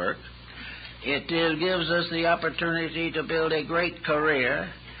when we work. It gives us the opportunity to build a great career,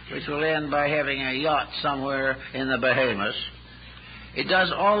 which will end by having a yacht somewhere in the Bahamas. It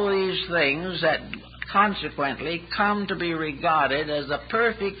does all these things that consequently come to be regarded as the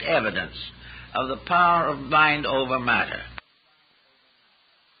perfect evidence of the power of mind over matter.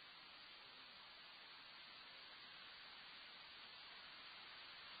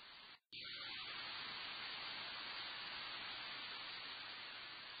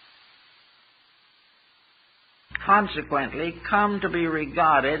 Consequently, come to be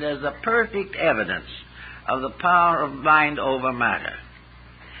regarded as the perfect evidence of the power of mind over matter.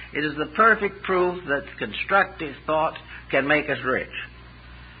 It is the perfect proof that constructive thought can make us rich.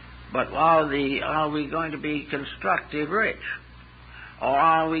 But are we going to be constructive rich? Or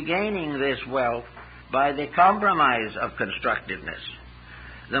are we gaining this wealth by the compromise of constructiveness?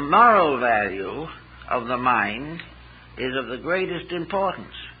 The moral value of the mind is of the greatest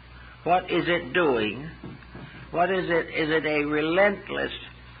importance. What is it doing? What is it? Is it a relentless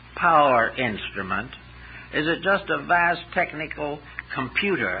power instrument? Is it just a vast technical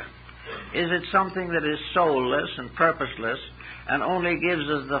computer? Is it something that is soulless and purposeless and only gives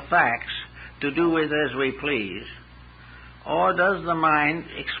us the facts to do with as we please? Or does the mind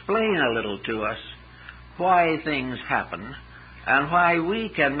explain a little to us why things happen and why we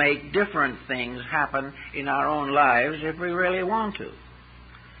can make different things happen in our own lives if we really want to?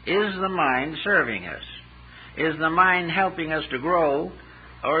 Is the mind serving us? Is the mind helping us to grow,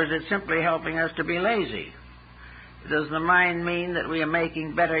 or is it simply helping us to be lazy? Does the mind mean that we are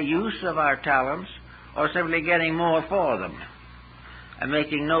making better use of our talents, or simply getting more for them and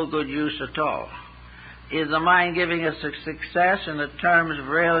making no good use at all? Is the mind giving us success in the terms of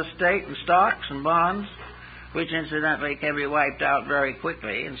real estate and stocks and bonds, which incidentally can be wiped out very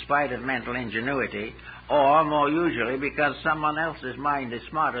quickly in spite of mental ingenuity, or more usually because someone else's mind is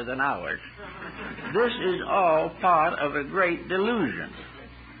smarter than ours? This is all part of a great delusion.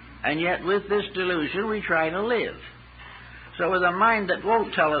 And yet with this delusion we try to live. So with a mind that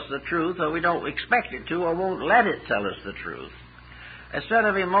won't tell us the truth, or we don't expect it to, or won't let it tell us the truth, a set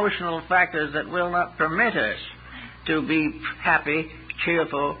of emotional factors that will not permit us to be happy,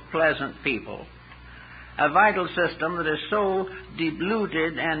 cheerful, pleasant people, a vital system that is so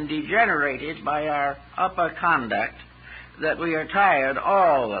diluted and degenerated by our upper conduct that we are tired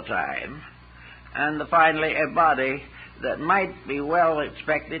all the time, and finally a body that might be well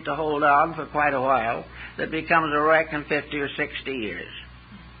expected to hold on for quite a while, that becomes a wreck in 50 or 60 years.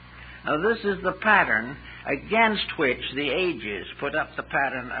 Now this is the pattern against which the ages put up the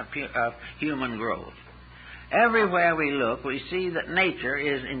pattern of human growth. Everywhere we look, we see that nature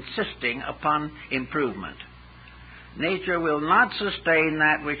is insisting upon improvement. Nature will not sustain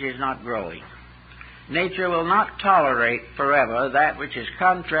that which is not growing. Nature will not tolerate forever that which is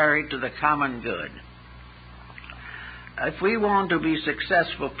contrary to the common good. If we want to be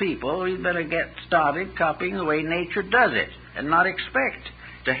successful people, we'd better get started copying the way nature does it and not expect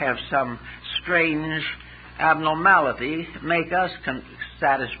to have some strange abnormality make us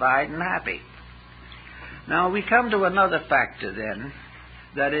satisfied and happy. Now we come to another factor then,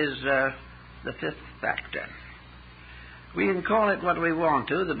 that is the fifth factor. We can call it what we want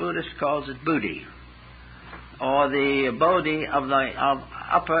to. The Buddhist calls it Buddhi, or the Bodhi of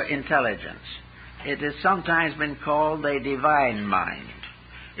upper intelligence. It has sometimes been called the divine mind.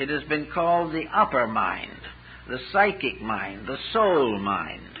 It has been called the upper mind, the psychic mind, the soul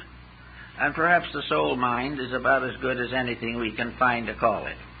mind. And perhaps the soul mind is about as good as anything we can find to call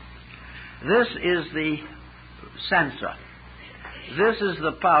it. This is the censor. This is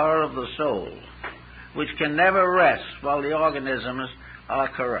the power of the soul, which can never rest while the organisms are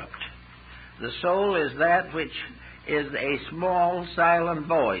corrupt. The soul is that which is a small, silent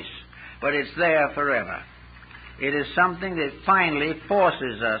voice, but it's there forever. It is something that finally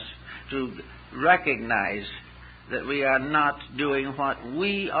forces us to recognize that we are not doing what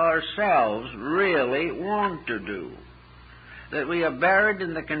we ourselves really want to do, that we are buried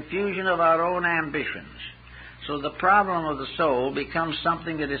in the confusion of our own ambitions. So the problem of the soul becomes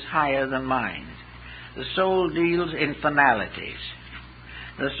something that is higher than mind. The soul deals in finalities.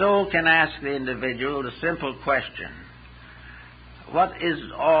 The soul can ask the individual the simple question, what is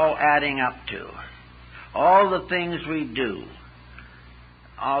all adding up to? All the things we do,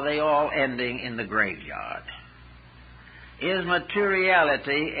 are they all ending in the graveyard? Is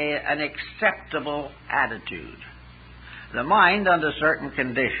materiality an acceptable attitude? The mind, under certain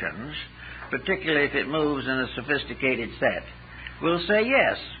conditions, particularly if it moves in a sophisticated set, will say,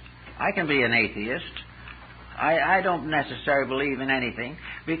 yes, I can be an atheist. I don't necessarily believe in anything,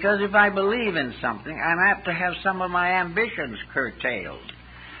 because if I believe in something, I'm apt to have some of my ambitions curtailed.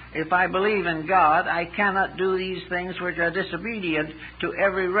 If I believe in God, I cannot do these things which are disobedient to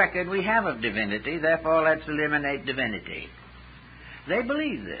every record we have of divinity, therefore let's eliminate divinity. They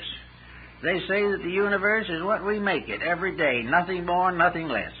believe this. They say that the universe is what we make it every day, nothing more, nothing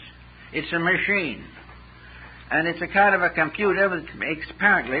less. It's a machine. And it's a kind of a computer that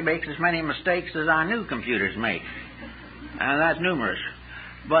apparently makes as many mistakes as our new computers make. And that's numerous.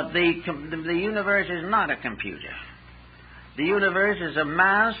 But the universe is not a computer. The universe is a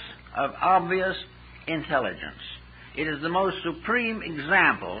mass of obvious intelligence. It is the most supreme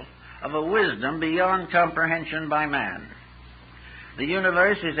example of a wisdom beyond comprehension by man. The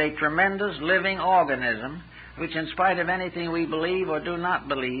universe is a tremendous living organism which, in spite of anything we believe or do not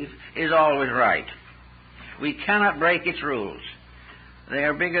believe, is always right. We cannot break its rules. They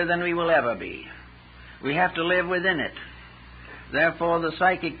are bigger than we will ever be. We have to live within it. Therefore, the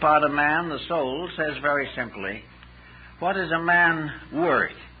psychic part of man, the soul, says very simply, What is a man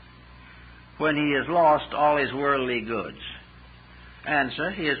worth when he has lost all his worldly goods? Answer,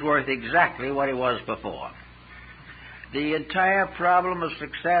 he is worth exactly what he was before. The entire problem of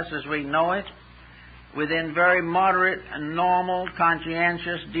success as we know it, within very moderate and normal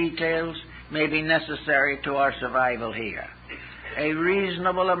conscientious details, may be necessary to our survival here. A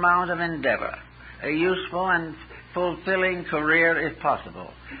reasonable amount of endeavor, a useful and fulfilling career if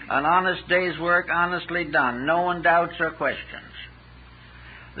possible, an honest day's work honestly done, no one doubts or questions.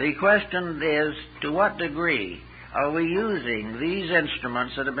 The question is, to what degree are we using these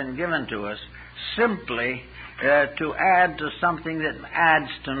instruments that have been given to us simply to add to something that adds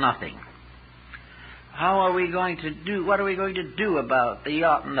to nothing? How are we going to do, what are we going to do about the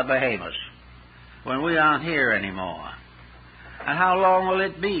yacht and the Bahamas when we aren't here anymore? And how long will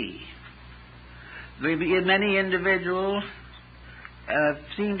it be? Many individuals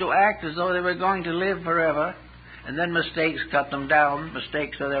seem to act as though they were going to live forever, and then mistakes cut them down,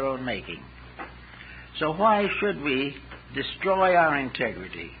 mistakes of their own making. So why should we destroy our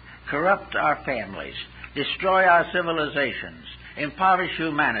integrity, corrupt our families, destroy our civilizations, impoverish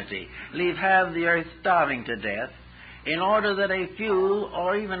humanity, leave half the earth starving to death, in order that a few,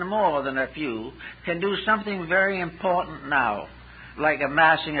 or even more than a few, can do something very important now, like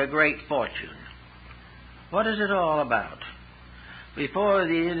amassing a great fortune? What is it all about? Before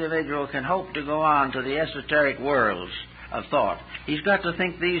the individual can hope to go on to the esoteric worlds of thought, he's got to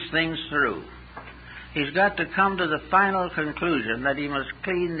think these things through. He's got to come to the final conclusion that he must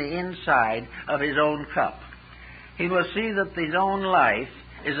clean the inside of his own cup. He must see that his own life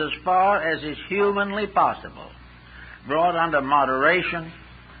is as far as is humanly possible, brought under moderation,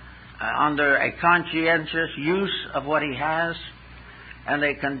 under a conscientious use of what he has, and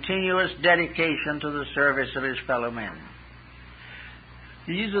a continuous dedication to the service of his fellow men.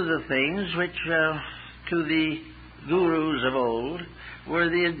 These are the things which, to the gurus of old, were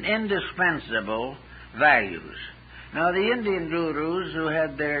the indispensable values. Now, the Indian gurus who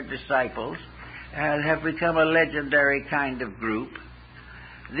had their disciples have become a legendary kind of group.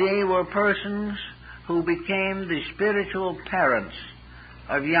 They were persons who became the spiritual parents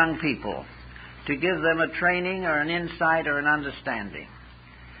of young people to give them a training or an insight or an understanding.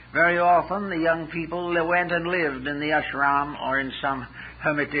 Very often the young people went and lived in the ashram or in some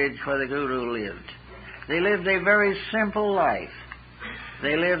hermitage where the guru lived. They lived a very simple life.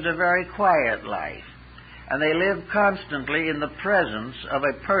 They lived a very quiet life. And they lived constantly in the presence of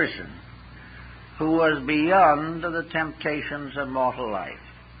a person who was beyond the temptations of mortal life.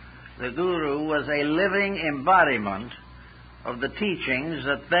 The guru was a living embodiment of the teachings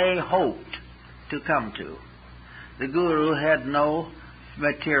that they hoped to come to. The guru had no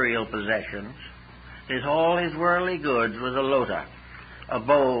material possessions. All his worldly goods was a lota, a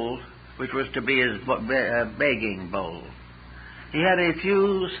bowl which was to be his begging bowl. He had a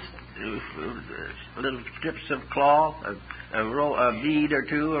few little strips of cloth, a bead or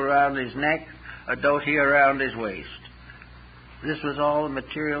two around his neck, a dhoti around his waist. This was all the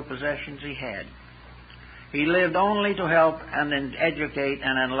material possessions he had. He lived only to help and educate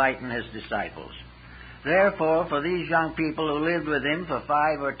and enlighten his disciples. Therefore, for these young people who lived with him for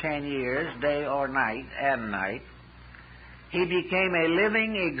 5 or 10 years, day or night and night, he became a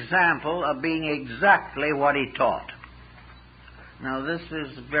living example of being exactly what he taught. Now, this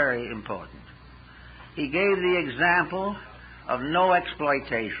is very important. He gave the example of no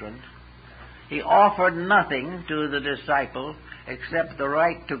exploitation. He offered nothing to the disciple except the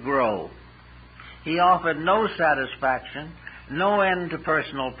right to grow. He offered no satisfaction, no end to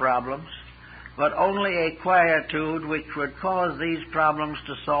personal problems, but only a quietude which would cause these problems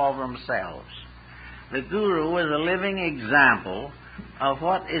to solve themselves. The guru was a living example of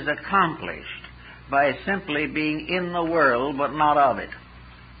what is accomplished by simply being in the world but not of it.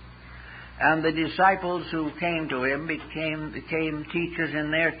 And the disciples who came to him became teachers in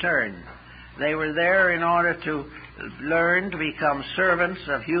their turn. They were there in order to learn to become servants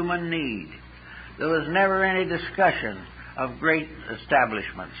of human need. There was never any discussion of great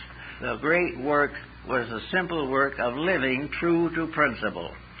establishments. The great work was the simple work of living true to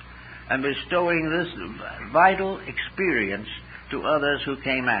principle and bestowing this vital experience to others who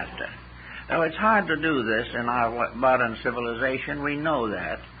came after. Now, it's hard to do this in our modern civilization. We know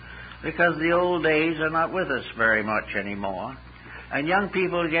that, because the old days are not with us very much anymore. And young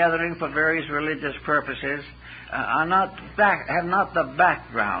people gathering for various religious purposes have not the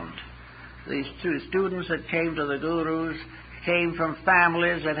background. These two students that came to the gurus came from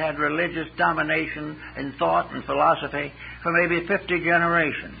families that had religious domination in thought and philosophy for maybe 50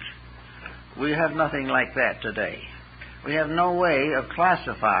 generations. We have nothing like that today. We have no way of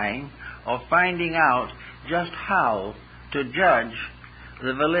classifying or finding out just how to judge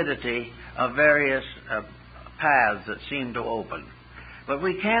the validity of various paths that seem to open. But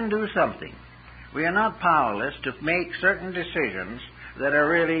we can do something. We are not powerless to make certain decisions that are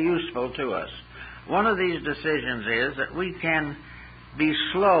really useful to us. One of these decisions is that we can be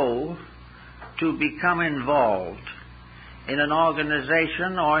slow to become involved in an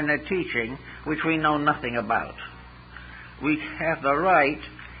organization or in a teaching which we know nothing about. We have the right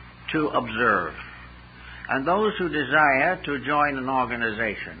to observe. And those who desire to join an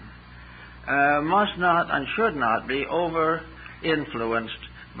organization must not and should not be over-influenced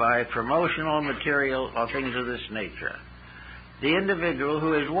by promotional material or things of this nature. The individual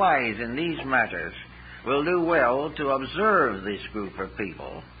who is wise in these matters will do well to observe this group of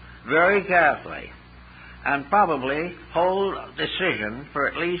people very carefully and probably hold decision for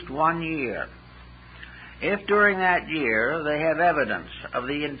at least 1 year. If during that year they have evidence of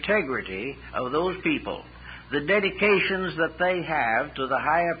the integrity of those people, the dedications that they have to the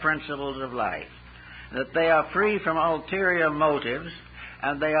higher principles of life, that they are free from ulterior motives,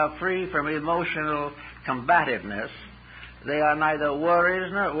 and they are free from emotional combativeness, they are neither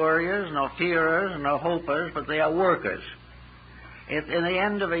worriers, nor fearers, nor hopers, but they are workers. If in the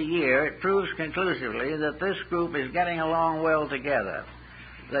end of a year it proves conclusively that this group is getting along well together,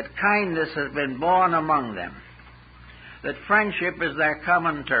 that kindness has been born among them, that friendship is their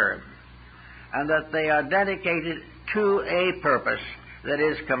common term, and that they are dedicated to a purpose that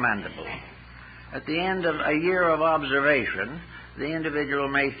is commendable. At the end of a year of observation, the individual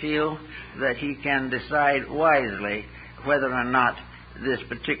may feel that he can decide wisely whether or not this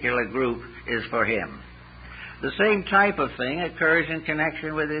particular group is for him. The same type of thing occurs in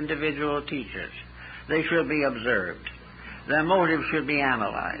connection with individual teachers. They should be observed. Their motives should be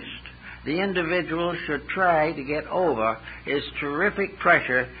analyzed. The individual should try to get over his terrific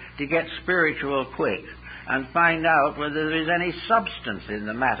pressure to get spiritual quick and find out whether there is any substance in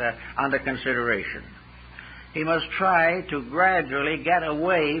the matter under consideration. He must try to gradually get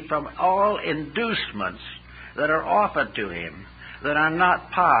away from all inducements that are offered to him that are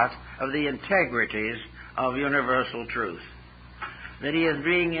not part of the integrities of universal truth. That he is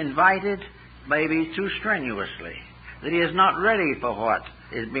being invited maybe too strenuously, that he is not ready for what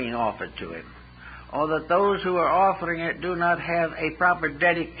is being offered to him, or that those who are offering it do not have a proper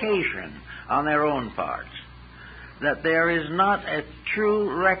dedication on their own parts, that there is not a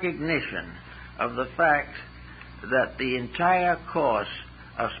true recognition of the fact that the entire course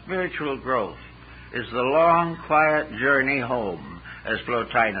of spiritual growth is the long, quiet journey home, as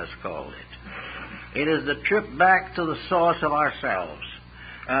Plotinus called it. It is the trip back to the source of ourselves,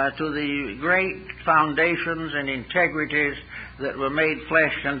 to the great foundations and integrities that were made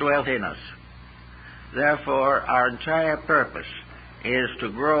flesh and dwelt in us. Therefore, our entire purpose is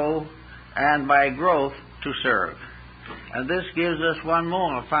to grow, and by growth, to serve. And this gives us one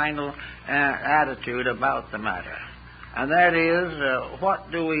more final attitude about the matter. And that is,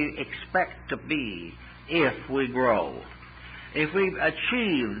 what do we expect to be if we grow? If we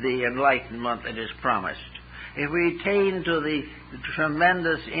achieve the enlightenment that is promised, if we attain to the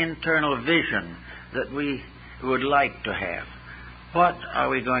tremendous internal vision that we would like to have, what are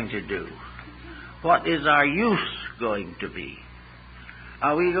we going to do? What is our use going to be?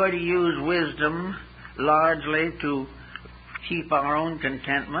 Are we going to use wisdom largely to keep our own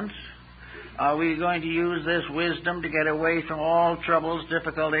contentments? Are we going to use this wisdom to get away from all troubles,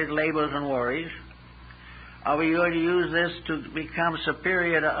 difficulties, labors, and worries? Are we going to use this to become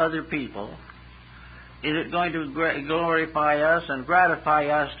superior to other people? Is it going to glorify us and gratify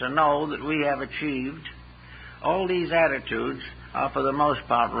us to know that we have achieved? All these attitudes are for the most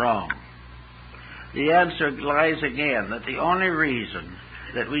part wrong. The answer lies again that the only reason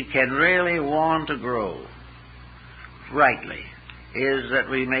that we can really want to grow rightly is that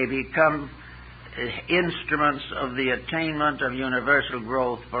we may become instruments of the attainment of universal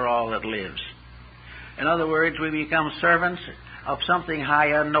growth for all that lives. In other words, we become servants of something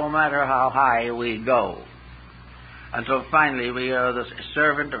higher no matter how high we go, until finally we are the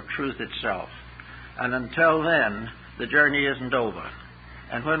servant of truth itself. And until then, the journey isn't over.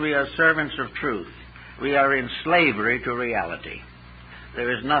 And when we are servants of truth, we are in slavery to reality.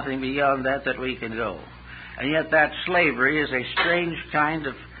 There is nothing beyond that that we can go. And yet that slavery is a strange kind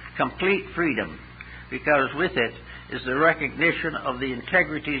of complete freedom, because with it is the recognition of the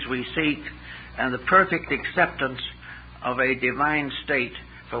integrities we seek and the perfect acceptance of a divine state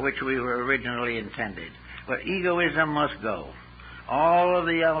for which we were originally intended. But egoism must go. All of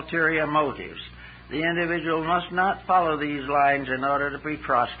the ulterior motives. The individual must not follow these lines in order to be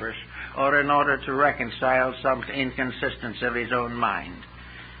prosperous or in order to reconcile some inconsistency of his own mind.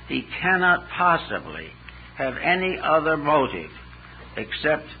 He cannot possibly have any other motive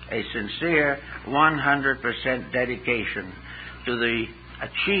except a sincere 100% dedication to the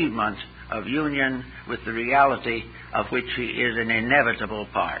achievement of union with the reality of which he is an inevitable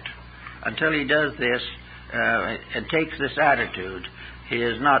part. Until he does this and takes this attitude, he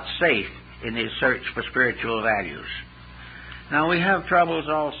is not safe in his search for spiritual values. Now, we have troubles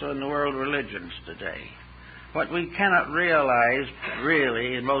also in the world religions today. What we cannot realize,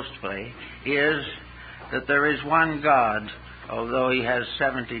 really, in most places, is that there is one God, although he has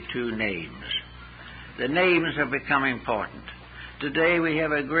 72 names. The names have become important. Today we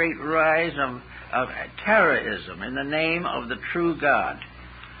have a great rise of terrorism in the name of the true God,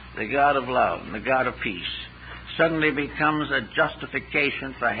 the God of love and the God of peace. Suddenly becomes a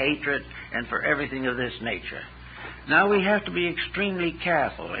justification for hatred and for everything of this nature. Now we have to be extremely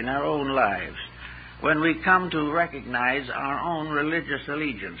careful in our own lives when we come to recognize our own religious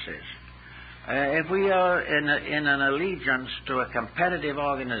allegiances. If we are in an allegiance to a competitive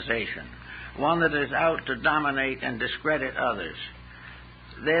organization, one that is out to dominate and discredit others,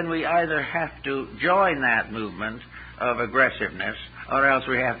 then we either have to join that movement of aggressiveness or else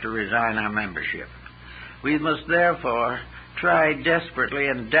we have to resign our membership. We must therefore try desperately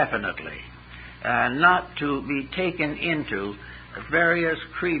and definitely not to be taken into various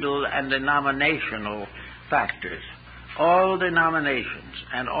creedal and denominational factors. All denominations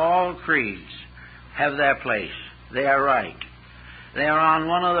and all creeds have their place. They are right. They are on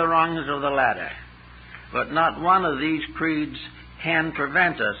one of the rungs of the ladder. But not one of these creeds can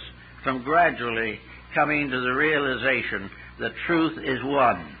prevent us from gradually coming to the realization that truth is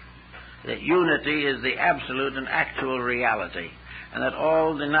one, that unity is the absolute and actual reality, and that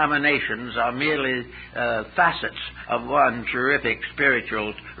all denominations are merely facets of one terrific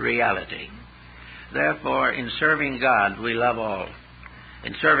spiritual reality. Therefore, in serving God, we love all.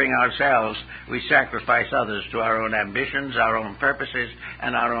 In serving ourselves, we sacrifice others to our own ambitions, our own purposes,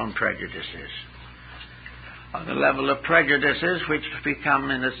 and our own prejudices. On the level of prejudices, which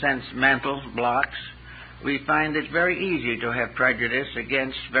become, in a sense, mental blocks, we find it very easy to have prejudice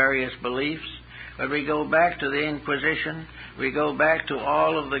against various beliefs. But we go back to the Inquisition, we go back to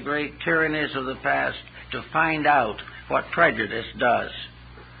all of the great tyrannies of the past to find out what prejudice does.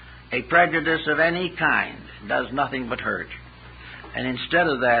 A prejudice of any kind does nothing but hurt. And instead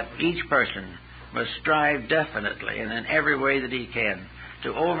of that, each person must strive definitely and in every way that he can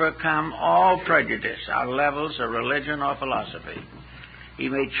to overcome all prejudice on levels of religion or philosophy. He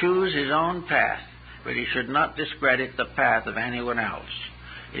may choose his own path, but he should not discredit the path of anyone else.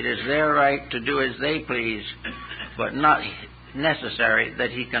 It is their right to do as they please, but not necessary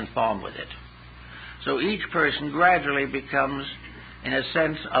that he conform with it. So each person gradually becomes, in a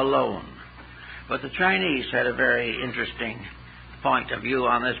sense, alone. But the Chinese had a very interesting point of view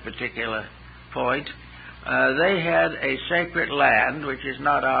on this particular point. They had a sacred land, which is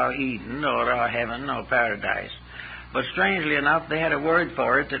not our Eden or our heaven or paradise. But strangely enough, they had a word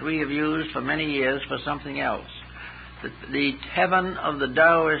for it that we have used for many years for something else. The heaven of the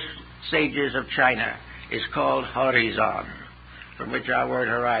Taoist sages of China is called Horizon, from which our word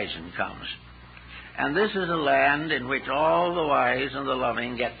horizon comes. And this is a land in which all the wise and the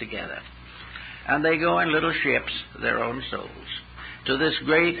loving get together. And they go in little ships, their own souls, to this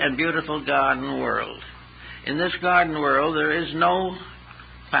great and beautiful garden world. In this garden world there is no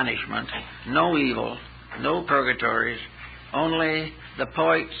punishment, no evil, no purgatories, only the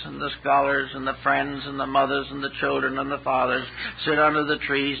poets and the scholars and the friends and the mothers and the children and the fathers sit under the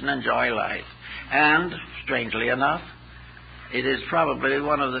trees and enjoy life. And, strangely enough, it is probably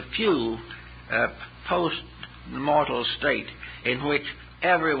one of the few post-mortal state in which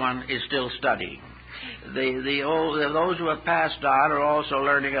everyone is still studying. Those who have passed on are also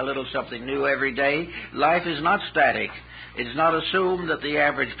learning a little something new every day. Life is not static. It is not assumed that the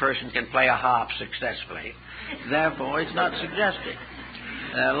average person can play a harp successfully. Therefore, it's not suggested.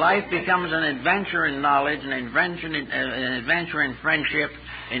 Life becomes an adventure in knowledge, an adventure in friendship,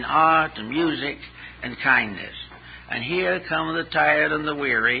 in art and music and kindness. And here come the tired and the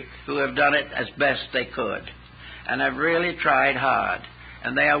weary who have done it as best they could and have really tried hard.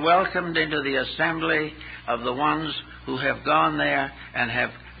 And they are welcomed into the assembly of the ones who have gone there and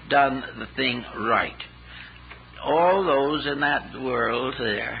have done the thing right. All those in that world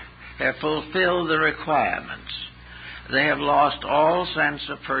there have fulfilled the requirements. They have lost all sense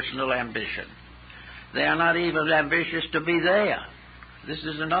of personal ambition. They are not even ambitious to be there. This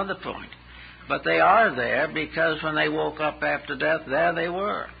is another point. But they are there because when they woke up after death, there they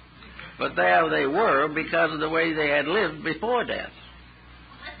were. But there they were because of the way they had lived before death.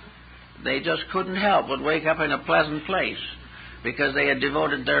 They just couldn't help but wake up in a pleasant place. because they had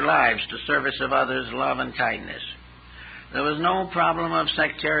devoted their lives to service of others, love, and kindness. There was no problem of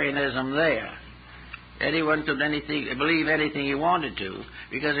sectarianism there. Anyone could believe anything he wanted to,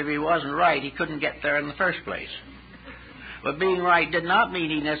 because if he wasn't right, he couldn't get there in the first place. But being right did not mean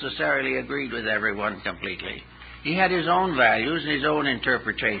he necessarily agreed with everyone completely. He had his own values and his own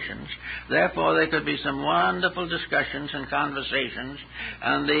interpretations. Therefore, there could be some wonderful discussions and conversations,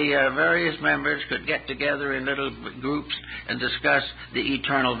 and the various members could get together in little groups and discuss the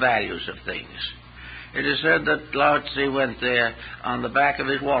eternal values of things. It is said that Lao Tzu went there on the back of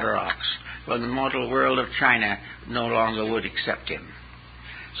his water ox, when the mortal world of China no longer would accept him.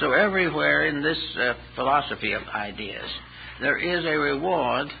 So everywhere in this philosophy of ideas, there is a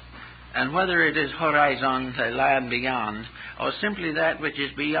reward, and whether it is horizon, the land beyond, or simply that which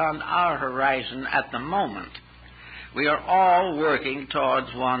is beyond our horizon at the moment, we are all working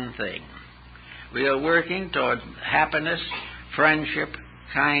towards one thing. We are working towards happiness, friendship,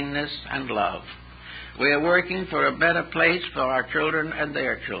 kindness, and love. We are working for a better place for our children and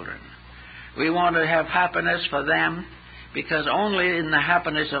their children. We want to have happiness for them, because only in the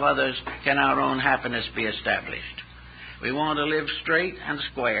happiness of others can our own happiness be established. We want to live straight and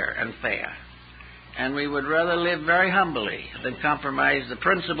square and fair, and we would rather live very humbly than compromise the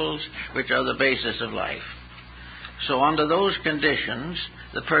principles which are the basis of life. So under those conditions,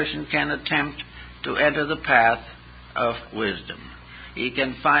 the person can attempt to enter the path of wisdom. He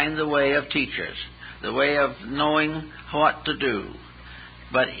can find the way of teachers, the way of knowing what to do.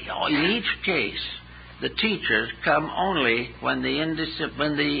 But in each case, the teachers come only when the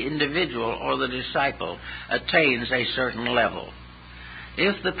individual or the disciple attains a certain level.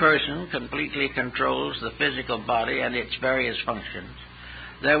 If the person completely controls the physical body and its various functions,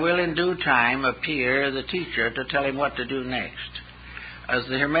 there will in due time appear the teacher to tell him what to do next. As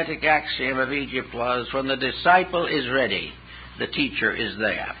the Hermetic axiom of Egypt was, when the disciple is ready, the teacher is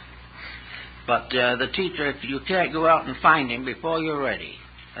there. But the teacher, you can't go out and find him before you're ready,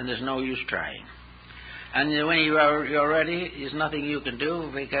 and there's no use trying. And when you're ready, there's nothing you can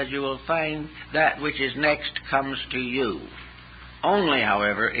do, because you will find that which is next comes to you. Only,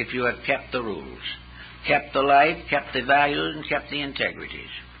 however, if you have kept the rules, kept the life, kept the values, and kept the integrities.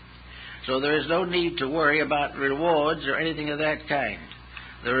 So there is no need to worry about rewards or anything of that kind.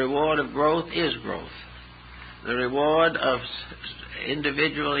 The reward of growth is growth. The reward of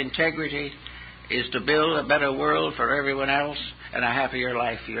individual integrity is to build a better world for everyone else and a happier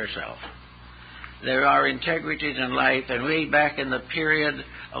life for yourself. There are integrities in life, and way back in the period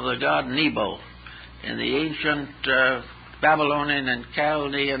of the god Nebo, in the ancient Babylonian and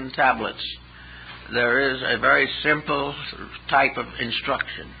Chaldean tablets, there is a very simple type of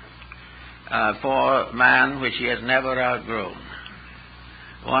instruction for man which he has never outgrown.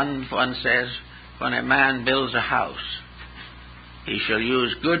 One says, when a man builds a house, he shall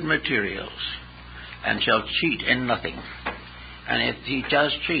use good materials and shall cheat in nothing. And if he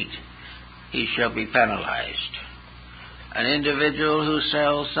does cheat, he shall be penalized. An individual who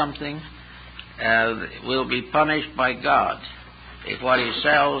sells something will be punished by God if what he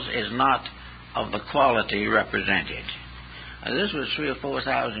sells is not of the quality represented. And this was 3,000 or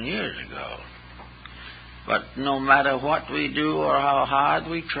 4,000 years ago. But no matter what we do or how hard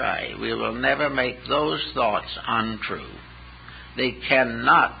we try, we will never make those thoughts untrue. They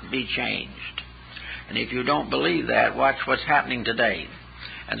cannot be changed. And if you don't believe that, watch what's happening today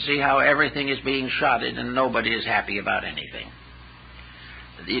and see how everything is being shotted and nobody is happy about anything.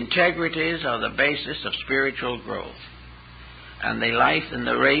 The integrities are the basis of spiritual growth. And the life and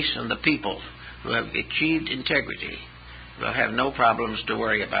the race and the people who have achieved integrity will have no problems to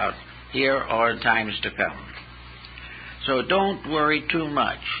worry about here or in times to come. So don't worry too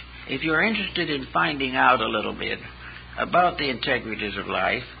much. If you're interested in finding out a little bit about the integrities of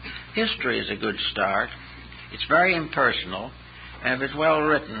life, history is a good start. It's very impersonal, and if it's well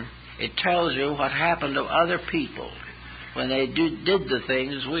written, it tells you what happened to other people when they did the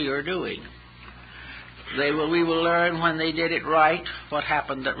things we are doing. We will learn when they did it right what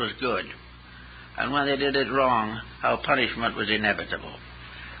happened that was good, and when they did it wrong how punishment was inevitable.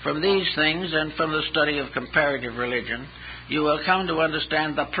 From these things and from the study of comparative religion, you will come to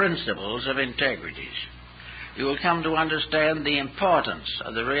understand the principles of integrities. You will come to understand the importance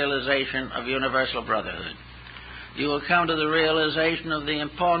of the realization of universal brotherhood. You will come to the realization of the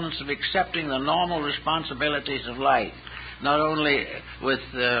importance of accepting the normal responsibilities of life, not only with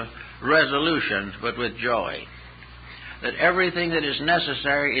resolution, but with joy. That everything that is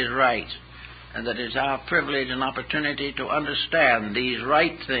necessary is right, and that it is our privilege and opportunity to understand these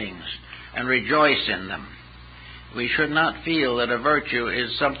right things and rejoice in them. We should not feel that a virtue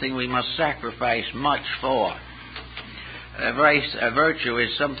is something we must sacrifice much for. A virtue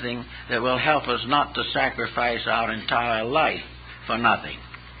is something that will help us not to sacrifice our entire life for nothing.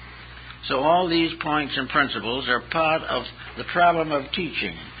 So all these points and principles are part of the problem of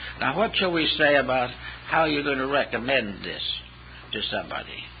teaching. Now, what shall we say about how you're going to recommend this to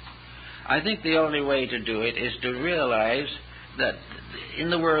somebody? I think the only way to do it is to realize that in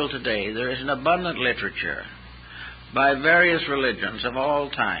the world today there is an abundant literature by various religions of all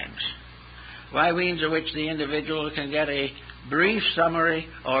times, by means of which the individual can get a brief summary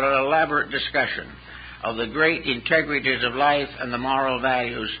or an elaborate discussion of the great integrities of life and the moral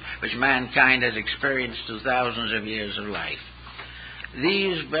values which mankind has experienced through thousands of years of life.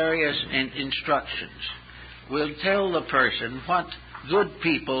 These various instructions will tell the person what good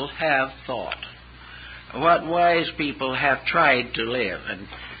people have thought, what wise people have tried to live, and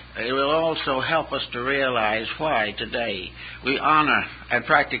it will also help us to realize why today we honor and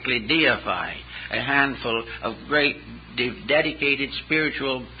practically deify a handful of great dedicated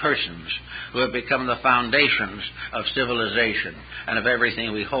spiritual persons who have become the foundations of civilization and of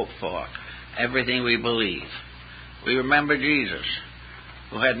everything we hope for, everything we believe. We remember Jesus,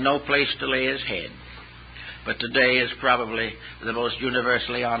 who had no place to lay his head, but today is probably the most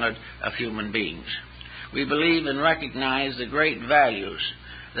universally honored of human beings. We believe and recognize the great values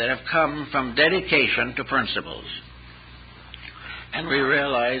that have come from dedication to principles. And we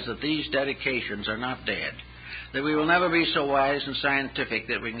realize that these dedications are not dead, that we will never be so wise and scientific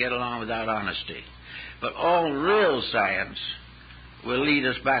that we can get along without honesty. But all real science will lead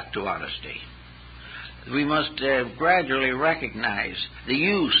us back to honesty. We must gradually recognize the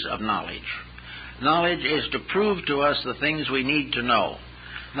use of knowledge. Knowledge is to prove to us the things we need to know,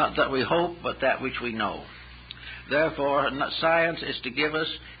 not that we hope, but that which we know. Therefore, science is to give us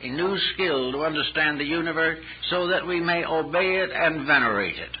a new skill to understand the universe so that we may obey it and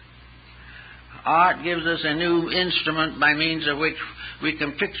venerate it. Art gives us a new instrument by means of which we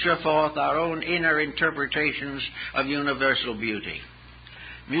can picture forth our own inner interpretations of universal beauty.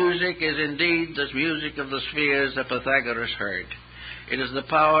 Music is indeed the music of the spheres that Pythagoras heard. It is the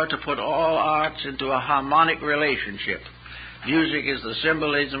power to put all arts into a harmonic relationship. Music is the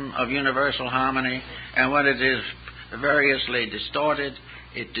symbolism of universal harmony, and when it is variously distorted,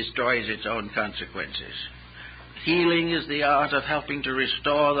 it destroys its own consequences. Healing is the art of helping to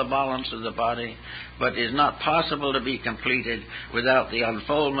restore the balance of the body, but is not possible to be completed without the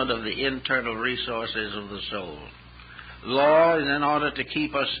unfoldment of the internal resources of the soul. Law is in order to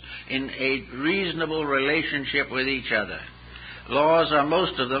keep us in a reasonable relationship with each other. Laws are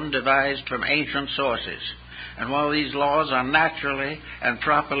most of them devised from ancient sources, and while these laws are naturally and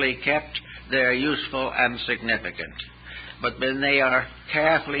properly kept, they are useful and significant. But when they are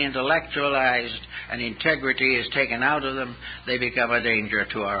carefully intellectualized and integrity is taken out of them, they become a danger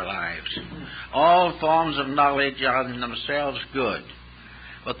to our lives. All forms of knowledge are in themselves good,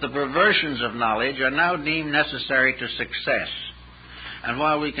 but the perversions of knowledge are now deemed necessary to success. And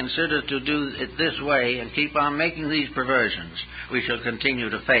while we consider to do it this way and keep on making these perversions, we shall continue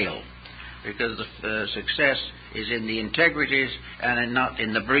to fail, because the success is in the integrities and not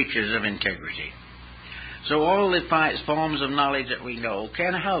in the breaches of integrity. So all the forms of knowledge that we know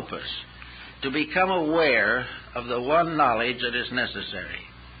can help us to become aware of the one knowledge that is necessary,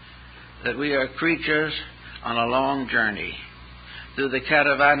 that we are creatures on a long journey through the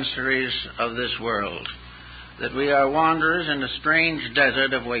caravansaries of this world, that we are wanderers in a strange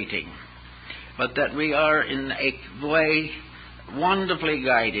desert of waiting, but that we are in a way wonderfully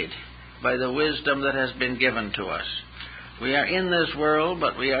guided by the wisdom that has been given to us. We are in this world,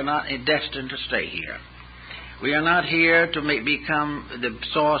 but we are not destined to stay here. We are not here to become the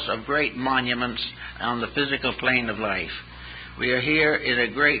source of great monuments on the physical plane of life. We are here in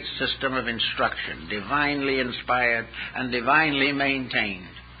a great system of instruction, divinely inspired and divinely maintained.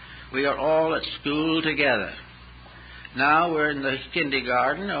 We are all at school together. Now we're in the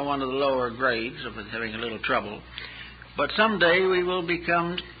kindergarten or one of the lower grades of having a little trouble. But someday we will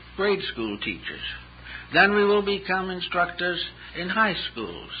become grade school teachers. Then we will become instructors in high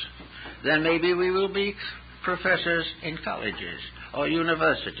schools. Then maybe we will be professors in colleges or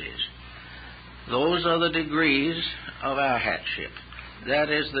universities. Those are the degrees of our hatship. That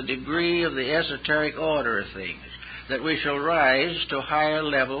is the degree of the esoteric order of things, that we shall rise to higher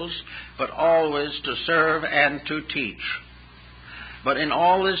levels, but always to serve and to teach. But in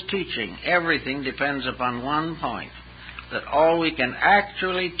all this teaching, everything depends upon one point, that all we can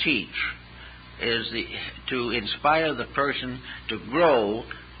actually teach is to inspire the person to grow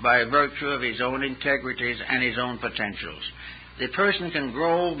by virtue of his own integrities and his own potentials. The person can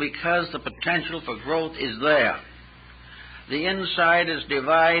grow because the potential for growth is there. The inside is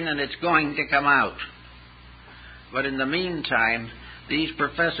divine and it's going to come out. But in the meantime, these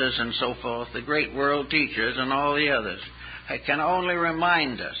professors and so forth, the great world teachers and all the others, can only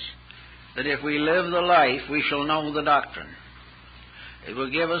remind us that if we live the life, we shall know the doctrine. It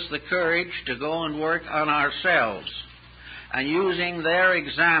will give us the courage to go and work on ourselves, and using their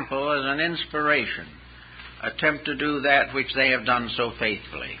example as an inspiration, attempt to do that which they have done so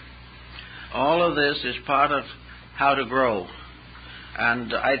faithfully. All of this is part of how to grow.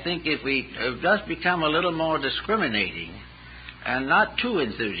 And I think if we just become a little more discriminating and not too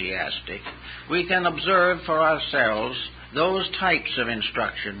enthusiastic, we can observe for ourselves those types of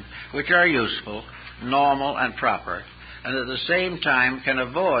instruction which are useful, normal, and proper, and at the same time can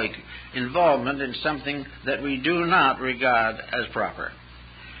avoid involvement in something that we do not regard as proper.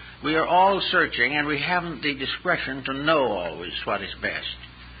 We are all searching, and we haven't the discretion to know always what is best.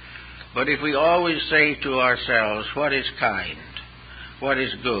 But if we always say to ourselves what is kind, what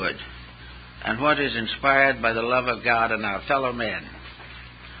is good, and what is inspired by the love of God and our fellow men,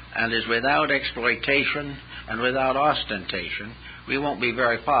 and is without exploitation and without ostentation, we won't be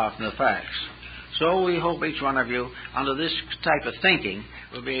very far from the facts. So we hope each one of you, under this type of thinking,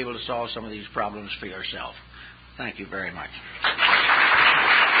 will be able to solve some of these problems for yourself. Thank you very much.